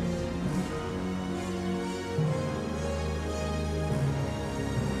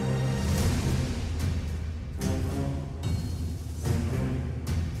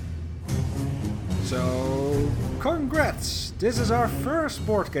 So, congrats! This is our first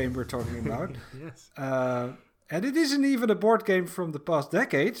board game we're talking about. Yes. And it isn't even a board game from the past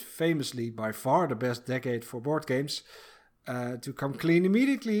decade, famously by far the best decade for board games. To come clean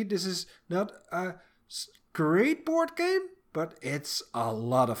immediately, this is not a great board game, but it's a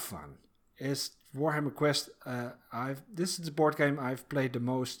lot of fun. It's Warhammer Quest. This is the board game I've played the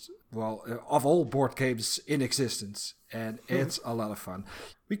most, of all board games in existence, and it's a lot of fun.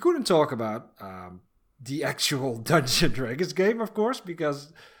 We couldn't talk about the actual Dungeons and Dragons game, of course,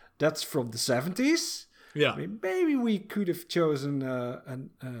 because that's from the 70s. Yeah. I mean, maybe we could have chosen a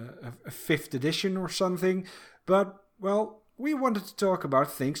 5th edition or something, but, well, we wanted to talk about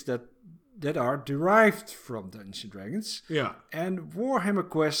things that are derived from Dungeons and Dragons. Yeah. And Warhammer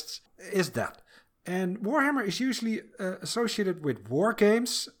Quest is that. And Warhammer is usually associated with war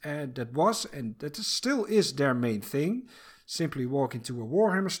games, and that still is their main thing. Simply walk into a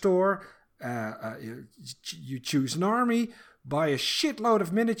Warhammer store, you choose an army, buy a shitload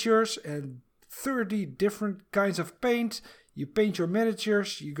of miniatures and 30 different kinds of paint. You paint your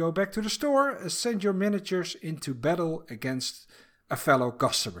miniatures, you go back to the store, send your miniatures into battle against a fellow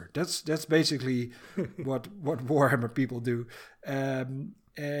customer. That's basically what Warhammer people do.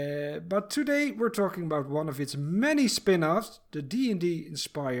 But today we're talking about one of its many spin-offs, the D&D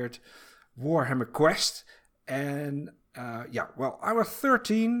inspired Warhammer Quest. And I was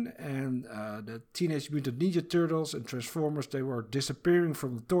 13, and the Teenage Mutant Ninja Turtles and Transformers, they were disappearing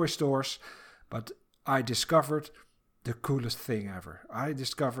from the toy stores. But I discovered the coolest thing ever. I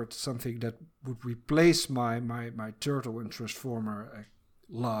discovered something that would replace my Turtle and Transformer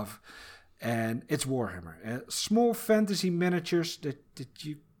love. And it's Warhammer. Small fantasy miniatures that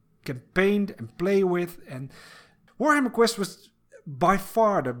you can paint and play with. And Warhammer Quest was by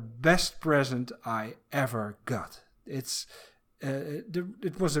far the best present I ever got. It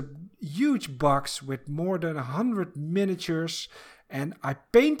was a huge box with more than 100 miniatures. And I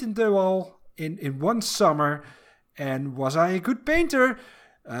painted them all in one summer. And was I a good painter?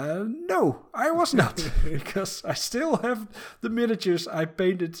 No, I was not, because I still have the miniatures I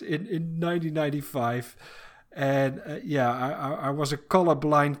painted in 1995. And I was a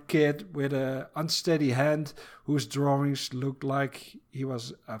colorblind kid with an unsteady hand whose drawings looked like he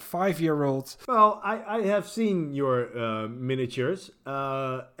was a 5-year-old. Well, I have seen your miniatures,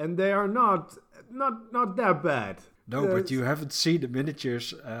 and they are not that bad. No, but you haven't seen the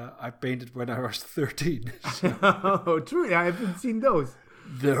miniatures I painted when I was 13. Oh, truly, I haven't seen those.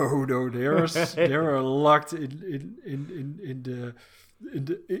 No, they are locked in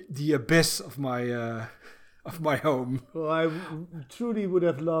the abyss of my home. Well, I truly would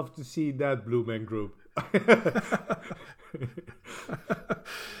have loved to see that Blue Man Group.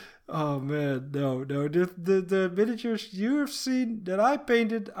 Oh man, no. The miniatures you have seen that I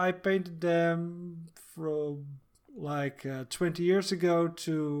painted them from like 20 years ago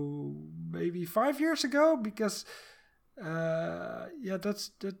to maybe 5 years ago, because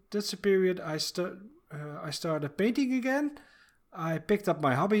that's a period I started painting again. I picked up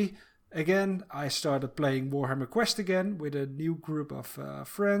my hobby again. I started playing Warhammer Quest again with a new group of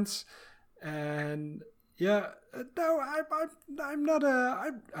friends, and no, I'm not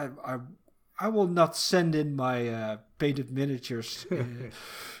I will not send in my painted miniatures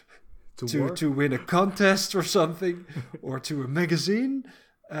to win a contest or something, or to a magazine.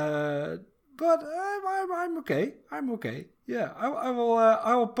 But I'm okay. I'm okay. Yeah, I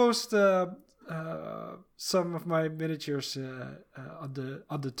will post some of my miniatures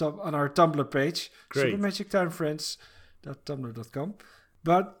on our Tumblr page, supermagictimefriends.tumblr.com.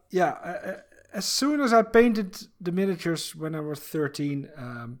 But as soon as I painted the miniatures when I was 13,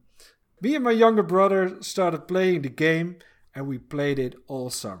 me and my younger brother started playing the game, and we played it all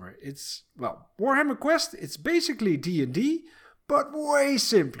summer. It's Warhammer Quest. It's basically D&D, but way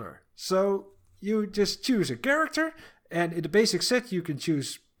simpler. So you just choose a character, and in the basic set you can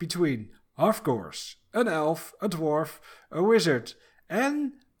choose between, of course, an elf, a dwarf, a wizard,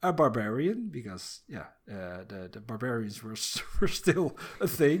 and a barbarian, because the barbarians were still a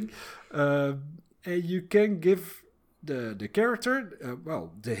thing. And you can give the character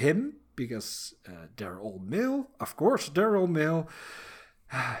the him, because they're all male. Of course, they're all male.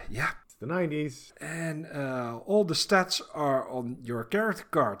 It's the 90s. And all the stats are on your character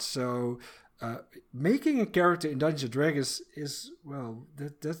card. So making a character in Dungeons and Dragons is,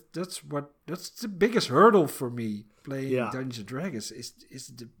 that's the biggest hurdle for me. Playing Dungeons and Dragons is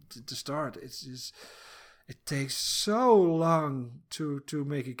the start. It takes so long to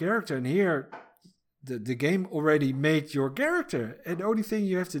make a character, and here the game already made your character, and the only thing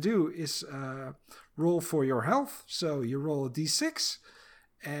you have to do is roll for your health. So you roll a d6,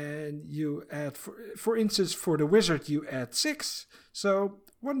 and you add, for instance, for the wizard you add 6. So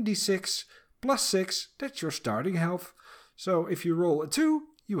 1d6 plus 6, that's your starting health. So if you roll a 2,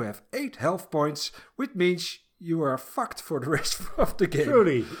 you have 8 health points, which means you are fucked for the rest of the game.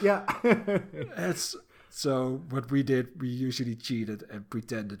 Truly, yeah. So what we did, we usually cheated and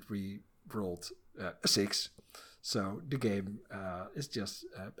pretended we rolled a 6. So the game is just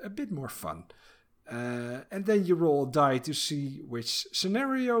a bit more fun. And then you roll a die to see which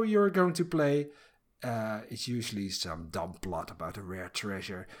scenario you're going to play. It's usually some dumb plot about a rare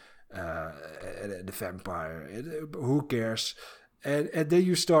treasure, the vampire. Who cares? And then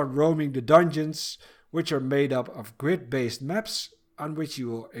you start roaming the dungeons, which are made up of grid-based maps on which you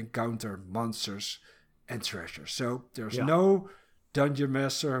will encounter monsters and treasures. So there's no dungeon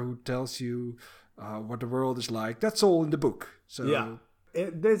master who tells you what the world is like. That's all in the book. So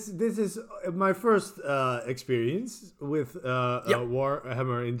this is my first experience with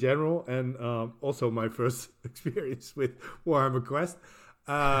Warhammer in general, and also my first experience with Warhammer Quest.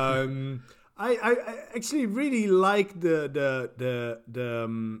 I actually really like the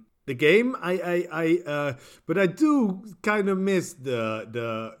game. But I do kind of miss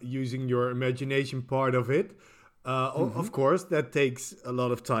the using your imagination part of it. Of course, that takes a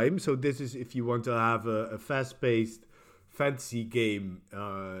lot of time. So this is if you want to have a fast-paced fantasy game,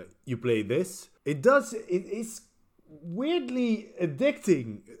 you play this. It is weirdly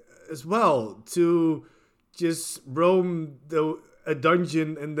addicting as well to just roam a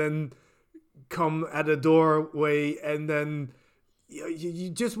dungeon and then come at a doorway, and then you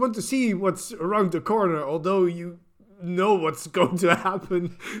just want to see what's around the corner, although you know what's going to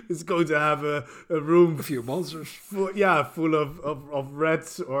happen. It's going to have a room, a few monsters, full of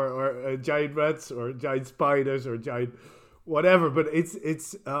rats or giant rats or giant spiders or giant whatever. But I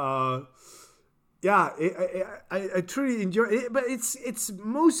truly enjoy it. But it's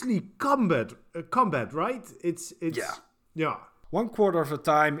mostly combat, right? It's yeah. 1/4 of the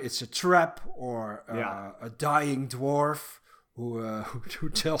time it's a trap or a dying dwarf who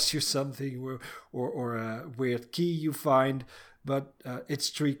tells you something or a weird key you find. But it's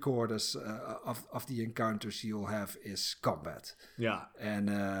 3/4 of the encounters you'll have is combat. Yeah. And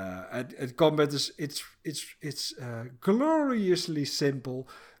at combat it's gloriously simple.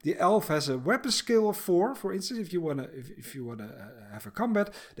 The elf has a weapon skill of 4. For instance, if you wanna have a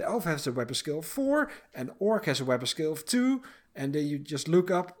combat, the elf has a weapon skill of 4, and orc has a weapon skill of 2. And then you just look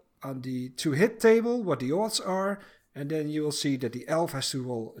up on the to-hit table what the odds are, and then you will see that the elf has to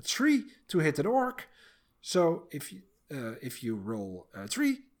roll a 3 to hit an orc. So if you roll a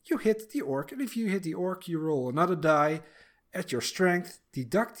 3, you hit the orc, and if you hit the orc, you roll another die, add your strength,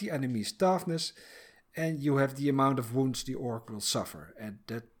 deduct the enemy's toughness, and you have the amount of wounds the orc will suffer. And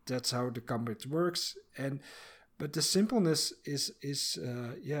that's how the combat works. But the simpleness is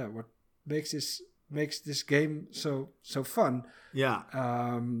what makes this game so fun. Yeah.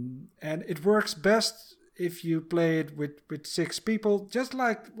 And it works best if you play it with 6 people, just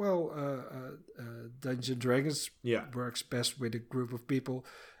like Dungeons & Dragons works best with a group of people.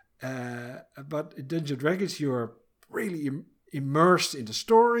 But in Dungeons & Dragons, you're really immersed in the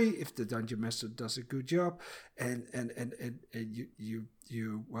story if the dungeon master does a good job, and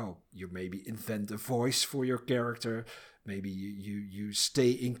you maybe invent a voice for your character. Maybe you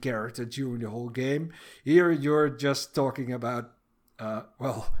stay in character during the whole game. Here you're just talking about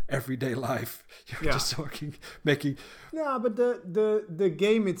everyday life. You're just talking, making. Yeah, but the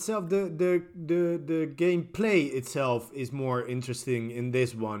game itself, the gameplay itself is more interesting in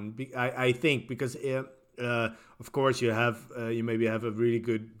this one. I think because of course you maybe have a really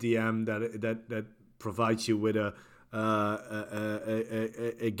good DM that provides you with a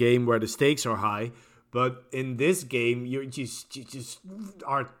game where the stakes are high. But in this game, you just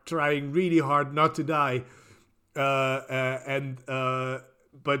are trying really hard not to die.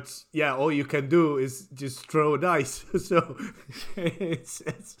 But yeah, all you can do is just throw dice. So it's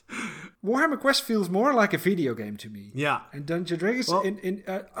Warhammer Quest feels more like a video game to me. Yeah. And Dungeons & Dragons,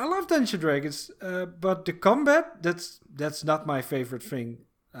 I love Dungeons & Dragons, but the combat, that's not my favorite thing.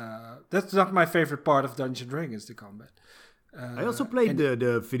 That's not my favorite part of Dungeons & Dragons, the combat. I also played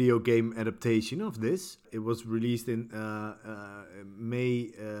the video game adaptation of this. It was released in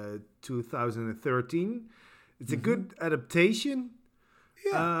May 2013. It's a good adaptation.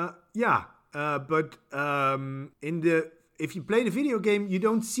 Yeah. But if you play the video game, you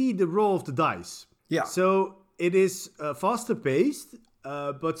don't see the roll of the dice. Yeah. So it is faster paced,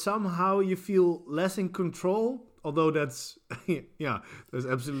 but somehow you feel less in control. Although that's there's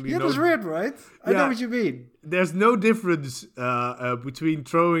absolutely that's weird, right? I know what you mean. There's no difference between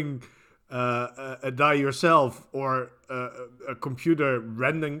throwing a die yourself or a computer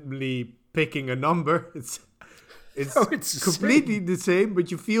randomly picking a number. It's completely the same,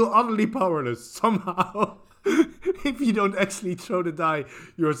 but you feel utterly powerless somehow if you don't actually throw the die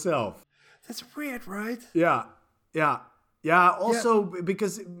yourself. That's weird, right? Yeah. Also,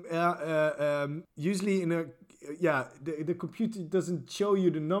 because usually the computer doesn't show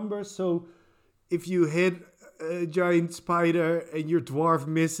you the number, so if you hit a giant spider and your dwarf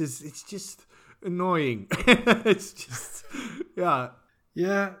misses, it's just annoying. It's just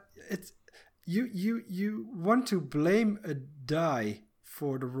it's you want to blame a die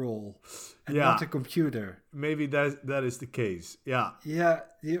for the roll and not a computer. Maybe that is the case.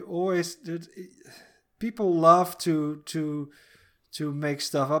 You always people love to make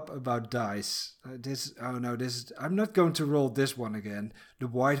stuff up about dice. I'm not going to roll this one again. The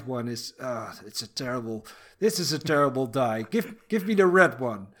white one is this is a terrible die. Give me the red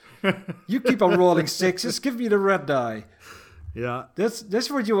one. You keep on rolling 6s, give me the red die. Yeah. That's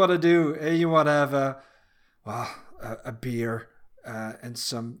what you want to do. And you want to have a beer and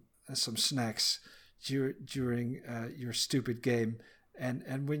some snacks during your stupid game.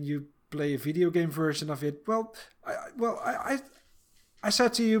 And when you play a video game version of it, I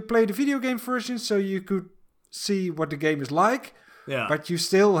said to you, play the video game version so you could see what the game is like. Yeah. But you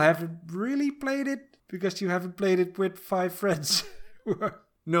still haven't really played it because you haven't played it with 5 friends.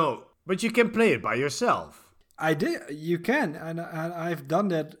 No, but you can play it by yourself. I did. You can, and I've done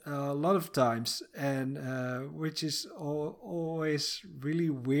that a lot of times, and which is always really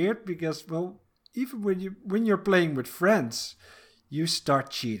weird because, even when you're playing with friends, you start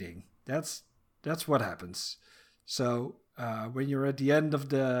cheating. That's what happens. So when you're at the end of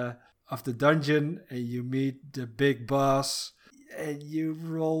the dungeon and you meet the big boss, and you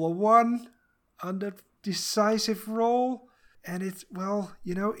roll a 1 on that decisive roll, and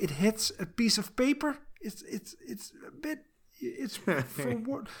it hits a piece of paper. It's a bit. It's for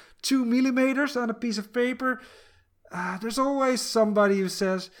 2 millimeters on a piece of paper. There's always somebody who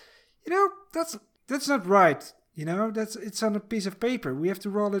says, that's not right. You know, it's on a piece of paper. We have to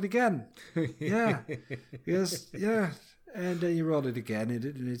roll it again. Yeah. Yes, yeah. And then you roll it again,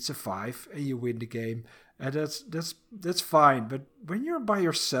 and it's a 5, and you win the game. And that's fine. But when you're by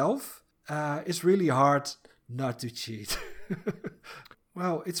yourself, it's really hard not to cheat.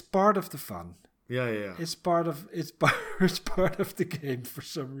 Well, it's part of the fun. Yeah. It's part of it's part of the game for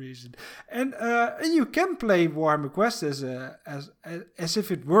some reason, and you can play Warhammer Quest as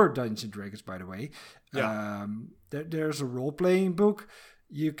if it were Dungeons and Dragons. By the way, Yeah. There's a role playing book.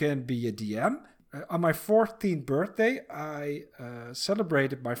 You can be a DM. On my 14th birthday, I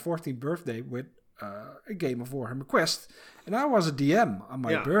celebrated my 14th birthday with a game of Warhammer Quest, and I was a DM on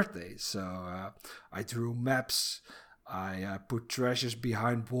my birthday. So I drew maps. I put treasures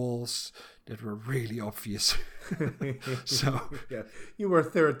behind walls that were really obvious. So Yeah. You were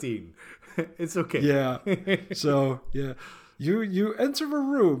 13. It's okay. yeah, so yeah, you enter a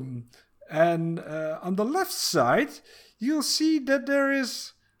room, and on the left side you'll see that there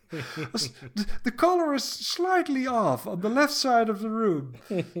is the color is slightly off on the left side of the room.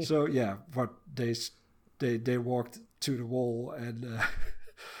 So yeah, what they walked to the wall and.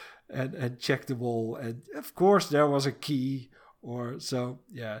 And check the wall, and of course there was a key, or so.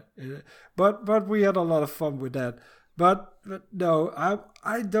 Yeah, but we had a lot of fun with that. But no,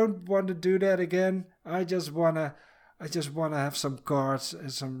 I don't want to do that again. I just wanna have some cards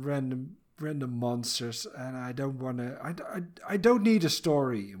and some random monsters, and I don't need a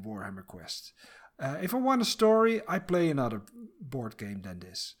story in Warhammer Quest. If I want a story, I play another board game than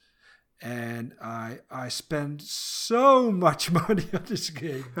this. And I spent so much money on this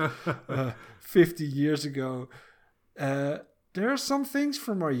game 50 years ago. There are some things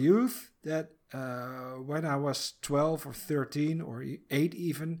from our youth that when I was 12 or 13 or 8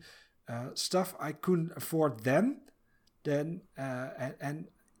 even, stuff I couldn't afford then. And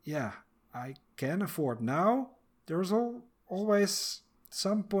yeah, I can afford now. There's always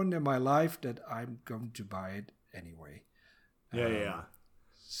some point in my life that I'm going to buy it anyway. Yeah.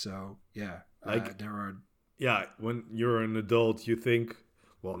 So yeah, Like- there are. Yeah, when you're an adult, you think,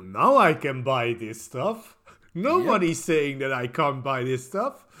 well, now I can buy this stuff. Nobody's saying that I can't buy this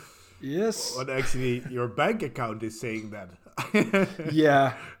stuff. Yes. But actually, your bank account is saying that.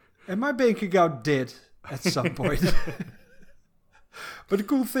 Yeah, and my bank account did at some point. But the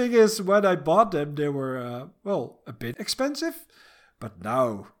cool thing is, when I bought them, they were a bit expensive. But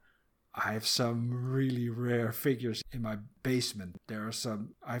now I have some really rare figures in my basement.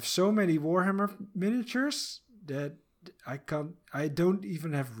 I have so many Warhammer miniatures that I don't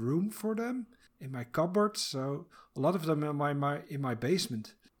even have room for them in my cupboard. So a lot of them are in my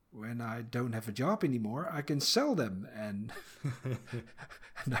basement. When I don't have a job anymore, I can sell them, and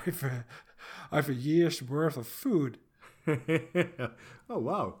and I have a year's worth of food. Oh,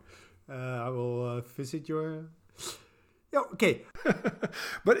 wow. I will visit your... Yeah, okay.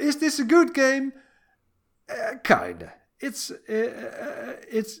 But is this a good game? Kinda. It's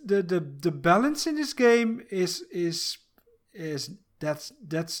the balance in this game is that's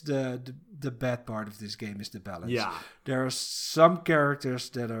the bad part of this game, is the balance. Yeah. There are some characters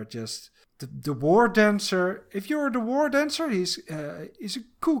that are just the War Dancer. If you're the War Dancer, he's a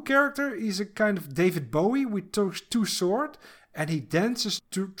cool character. He's a kind of David Bowie with two swords. And he dances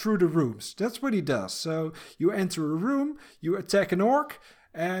through the rooms. That's what he does. So you enter a room, you attack an orc,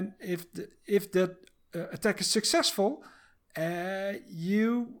 and if that attack is successful,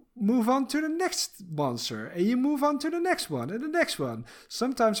 you move on to the next monster, and you move on to the next one, and the next one.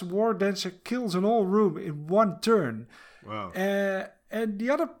 Sometimes a War Dancer kills an whole room in one turn. Wow. And the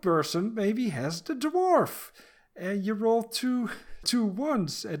other person maybe has the dwarf, and you roll two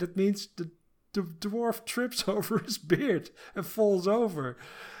ones, and that means the dwarf trips over his beard and falls over.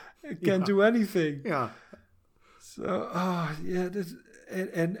 It can't do anything. Yeah. So,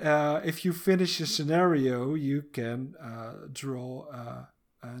 if you finish a scenario, you can draw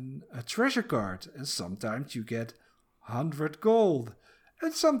a treasure card, and sometimes you get 100 gold,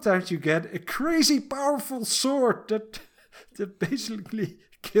 and sometimes you get a crazy powerful sword that basically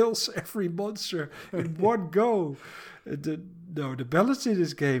kills every monster in one go. The balance in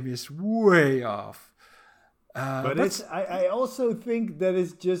this game is way off. But I also think that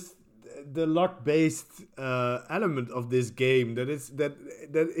it's just the luck-based element of this game that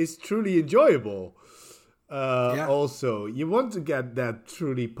is truly enjoyable. Also, you want to get that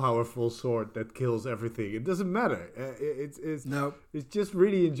truly powerful sword that kills everything. It doesn't matter. It's just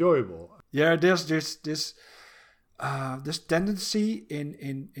really enjoyable. Yeah, there's this tendency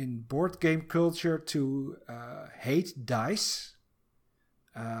in board game culture to hate dice,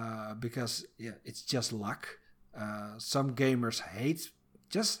 because it's just luck. Some gamers hate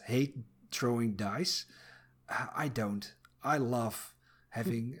throwing dice. I don't. I love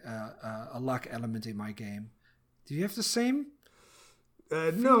having a luck element in my game. Do you have the same?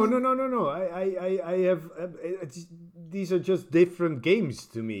 No. I have. These are just different games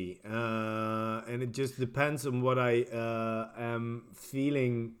to me, and it just depends on what I am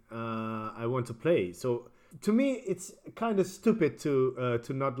feeling. I want to play. So to me, it's kind of stupid to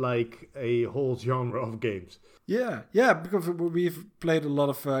not like a whole genre of games. Yeah, because we've played a lot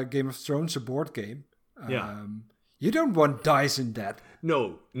of Game of Thrones, a board game. You don't want dice in that.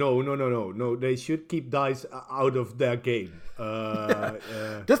 No. They should keep dice out of their game.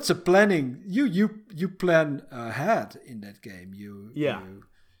 That's a planning. You plan ahead in that game.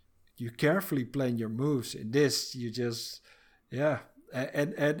 You carefully plan your moves. In this, you just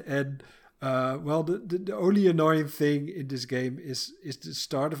and well, the only annoying thing in this game is the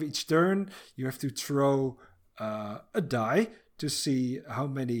start of each turn. You have to throw a die to see how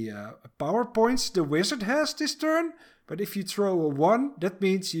many power points the wizard has this turn. But if you throw a 1, that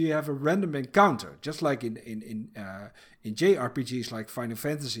means you have a random encounter. Just like in JRPGs like Final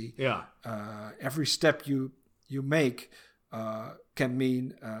Fantasy. Yeah. Every step you make can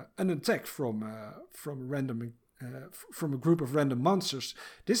mean an attack from a group of random monsters.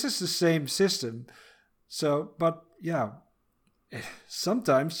 This is the same system. So, but yeah,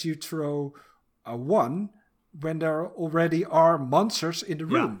 sometimes you throw a 1 when there already are monsters in the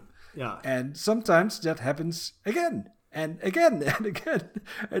room. Yeah. And sometimes that happens again and again and again.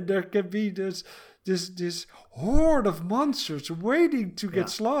 And there can be this horde of monsters waiting to get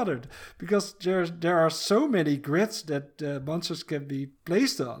slaughtered because there are so many grids that monsters can be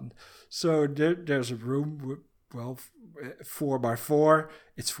placed on. So there's a room, 4x4,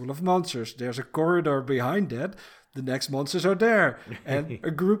 it's full of monsters. There's a corridor behind that. The next monsters are there, and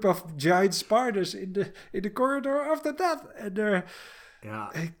a group of giant spiders in the corridor after that, and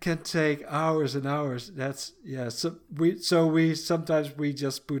it can take hours and hours. That's So we sometimes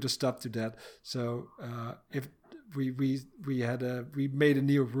just put a stop to that. So if we made a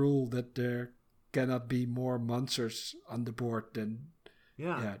new rule that there cannot be more monsters on the board than.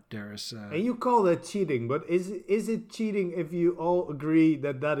 Yeah, there is. And you call that cheating, but is it cheating if you all agree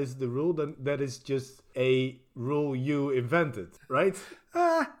that is the rule? Then that is just a rule you invented, right?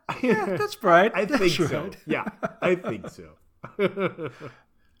 Yeah, that's right. I think so. Yeah, I think so.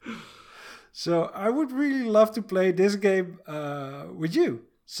 So I would really love to play this game with you.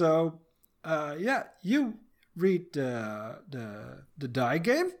 So you read the die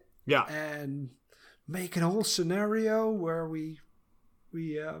game, and make a whole scenario where we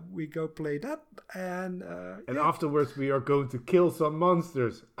go play that, and afterwards we are going to kill some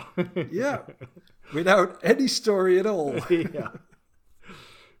monsters. Without any story at all. Yeah,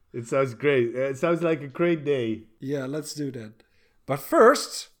 it sounds great. It sounds like a great day. Yeah, let's do that. But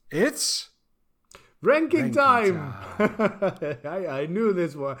first, it's ranking time. I knew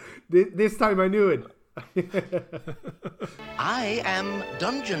this one. This time I knew it. I am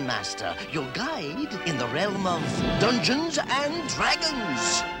Dungeon Master, your guide in the realm of Dungeons and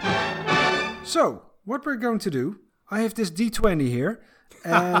Dragons. So, what we're going to do, I have this D20 here,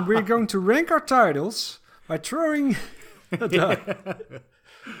 and we're going to rank our titles by throwing a die.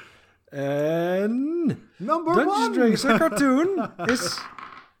 And number Dungeons 1 and Dragons, a cartoon, is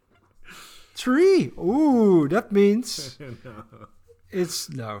 3. Ooh, that means it's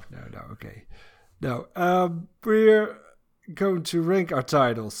no, okay. No, we're going to rank our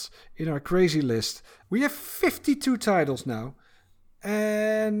titles in our crazy list. We have 52 titles now.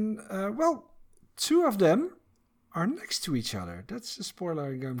 And, 2 of them are next to each other. That's the spoiler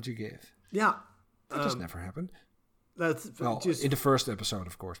I'm going to give. Yeah. That has never happened. That's just in the first episode,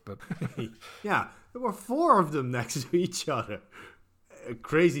 of course. But yeah, there were 4 of them next to each other.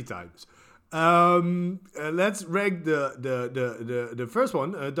 Crazy times. Let's rank the first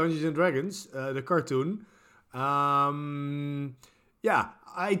one, Dungeons and Dragons, the cartoon. I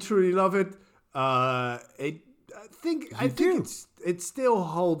truly love it. I think it still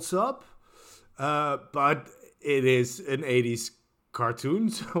holds up, but it is an 80s cartoon,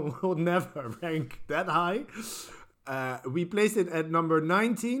 so we'll never rank that high. We placed it at number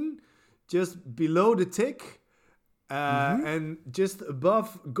 19, just below the Tick. And just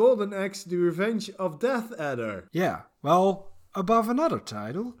above Golden Axe, The Revenge of Death Adder. Yeah, well, above another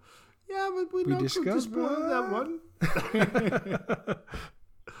title. Yeah, but we're not going to spoil that one.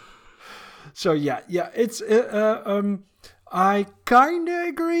 So it's I kind of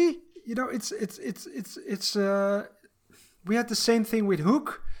agree. You know, it's we had the same thing with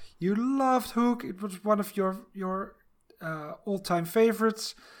Hook. You loved Hook. It was one of your all-time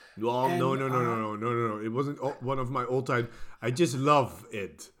favorites. Well, no. It wasn't one of my all-time. I just love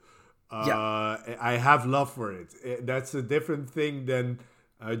it. I have love for it. That's a different thing than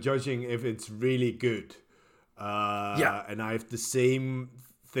judging if it's really good. And I have the same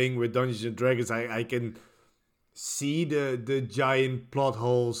thing with Dungeons and Dragons. I can see the giant plot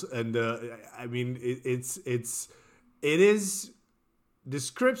holes and it is. The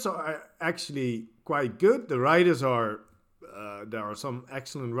scripts are actually quite good. The writers are there are some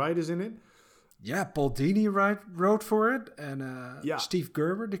excellent writers in it. Yeah, Paul Dini wrote for it, and Steve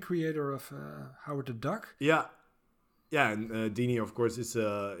Gerber, the creator of Howard the Duck. Yeah, and Dini, of course, he's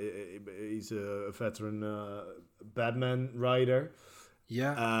a veteran Batman writer.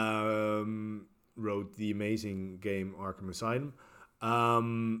 Yeah, wrote the amazing game Arkham Asylum.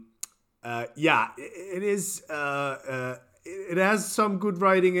 It is. It has some good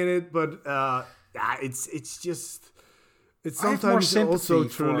writing in it, but it's just. It's sometimes also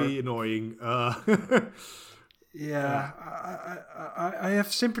truly annoying. I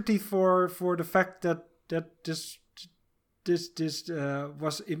have sympathy for the fact that this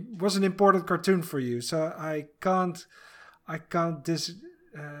was an important cartoon for you. So I can't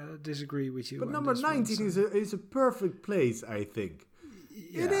disagree with you. But number 19 is a perfect place, I think.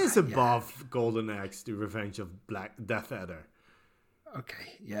 It is above Golden Axe: The Revenge of Death Adder.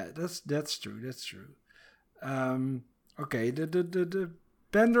 Okay, yeah, that's true. That's true. Okay, the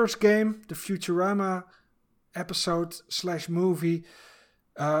Bender's Game, the Futurama episode / movie.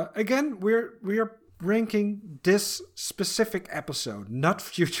 Again, we are ranking this specific episode, not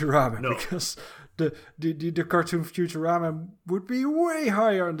Futurama, because the cartoon Futurama would be way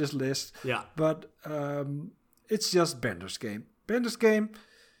higher on this list. Yeah, but it's just Bender's Game. Bender's Game.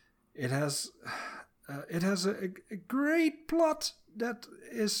 It has a great plot that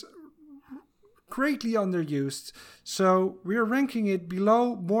is greatly underused. So we're ranking it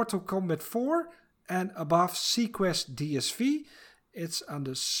below Mortal Kombat 4 and above Sequest DSV. It's on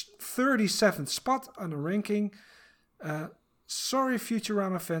the 37th spot on the ranking. Sorry,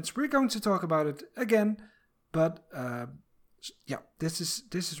 Futurama fans, we're going to talk about it again, but this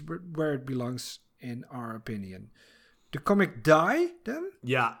is where it belongs in our opinion. The comic Die, then?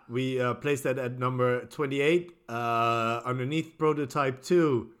 Yeah, we placed that at number 28, underneath Prototype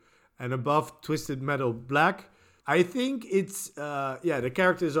 2. And above Twisted Metal Black. I think it's the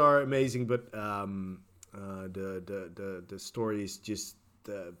characters are amazing, but the story is just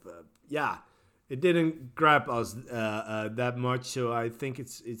it didn't grab us that much. So I think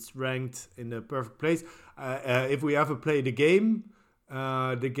it's ranked in the perfect place. If we ever play the game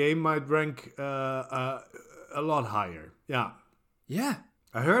might rank a lot higher. Yeah.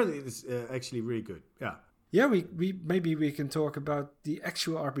 I heard it's actually really good. Yeah. Yeah, we maybe we can talk about the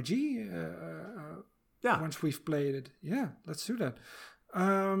actual RPG once we've played it. Yeah, let's do that.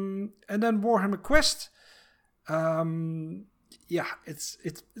 And then Warhammer Quest.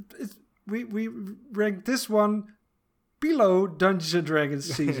 We ranked this one below Dungeons and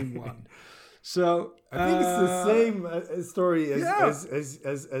Dragons Season 1. So I think it's the same story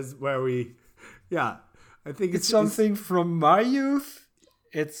as where we. Yeah, I think it's something from my youth.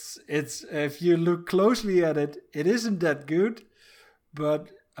 It's if you look closely at it, it isn't that good, but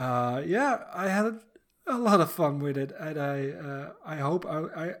I had a lot of fun with it, and I hope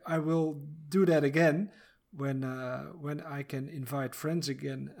I will do that again when I can invite friends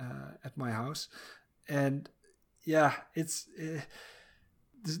again at my house. And it's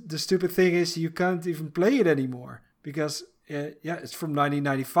the stupid thing is you can't even play it anymore because it's from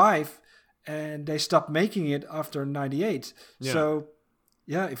 1995 and they stopped making it after 98. Yeah. So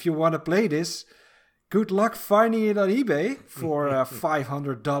if you want to play this, good luck finding it on eBay for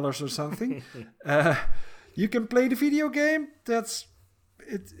 $500 or something. You can play the video game. That's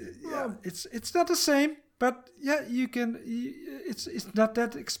it. It's not the same, but you can. It's not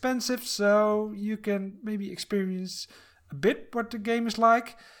that expensive, so you can maybe experience a bit what the game is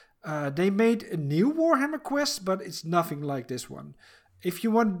like. They made a new Warhammer Quest, but it's nothing like this one. If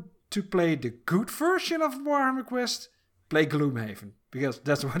you want to play the good version of Warhammer Quest, play Gloomhaven, because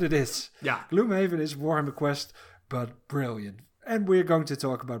that's what it is. Yeah. Gloomhaven is Warhammer Quest, but brilliant. And we're going to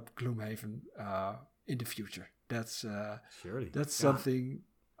talk about Gloomhaven in the future. That's something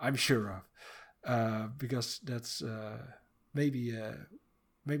I'm sure of, because that's maybe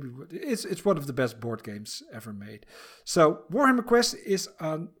it's one of the best board games ever made. So Warhammer Quest is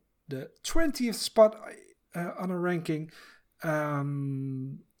on the 20th spot on a ranking.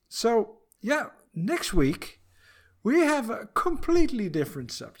 Next week we have a completely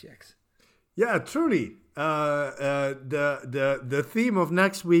different subject. Yeah, truly. The theme of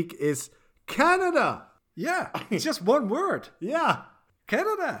next week is Canada. Yeah, it's just one word. Yeah.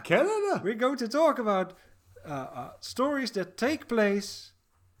 Canada. Canada. We're going to talk about stories that take place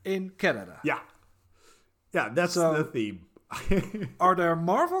in Canada. Yeah. Yeah, that's So- the theme. Are there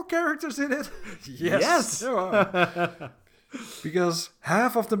Marvel characters in it? Yes. there are. Because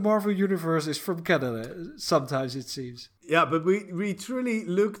half of the Marvel universe is from Canada, sometimes it seems. Yeah, but we truly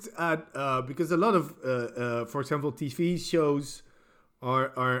looked at because a lot of for example TV shows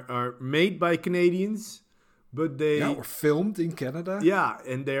are made by Canadians, but they Yeah, or filmed in Canada.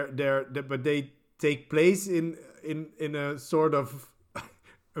 and but they take place in a sort of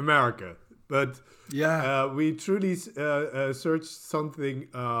America. But we truly searched something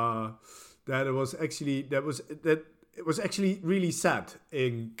that it was actually really sad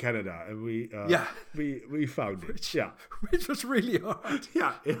in Canada, and we found it. Yeah, Which was really hard.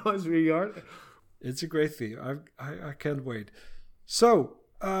 yeah, it was really hard. It's a great theme. I can't wait. So,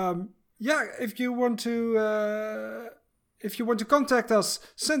 if you want to contact us,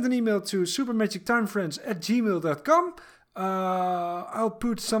 send an email to supermagictimefriends@gmail.com. I'll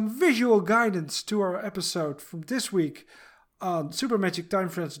put some visual guidance to our episode from this week on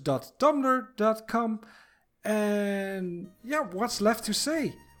supermagictimefriends.tumblr.com. And what's left to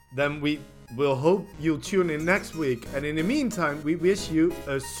say? Then we will hope you'll tune in next week, and in the meantime, we wish you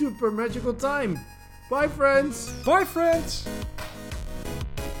a super magical time. Bye, friends. Bye, friends!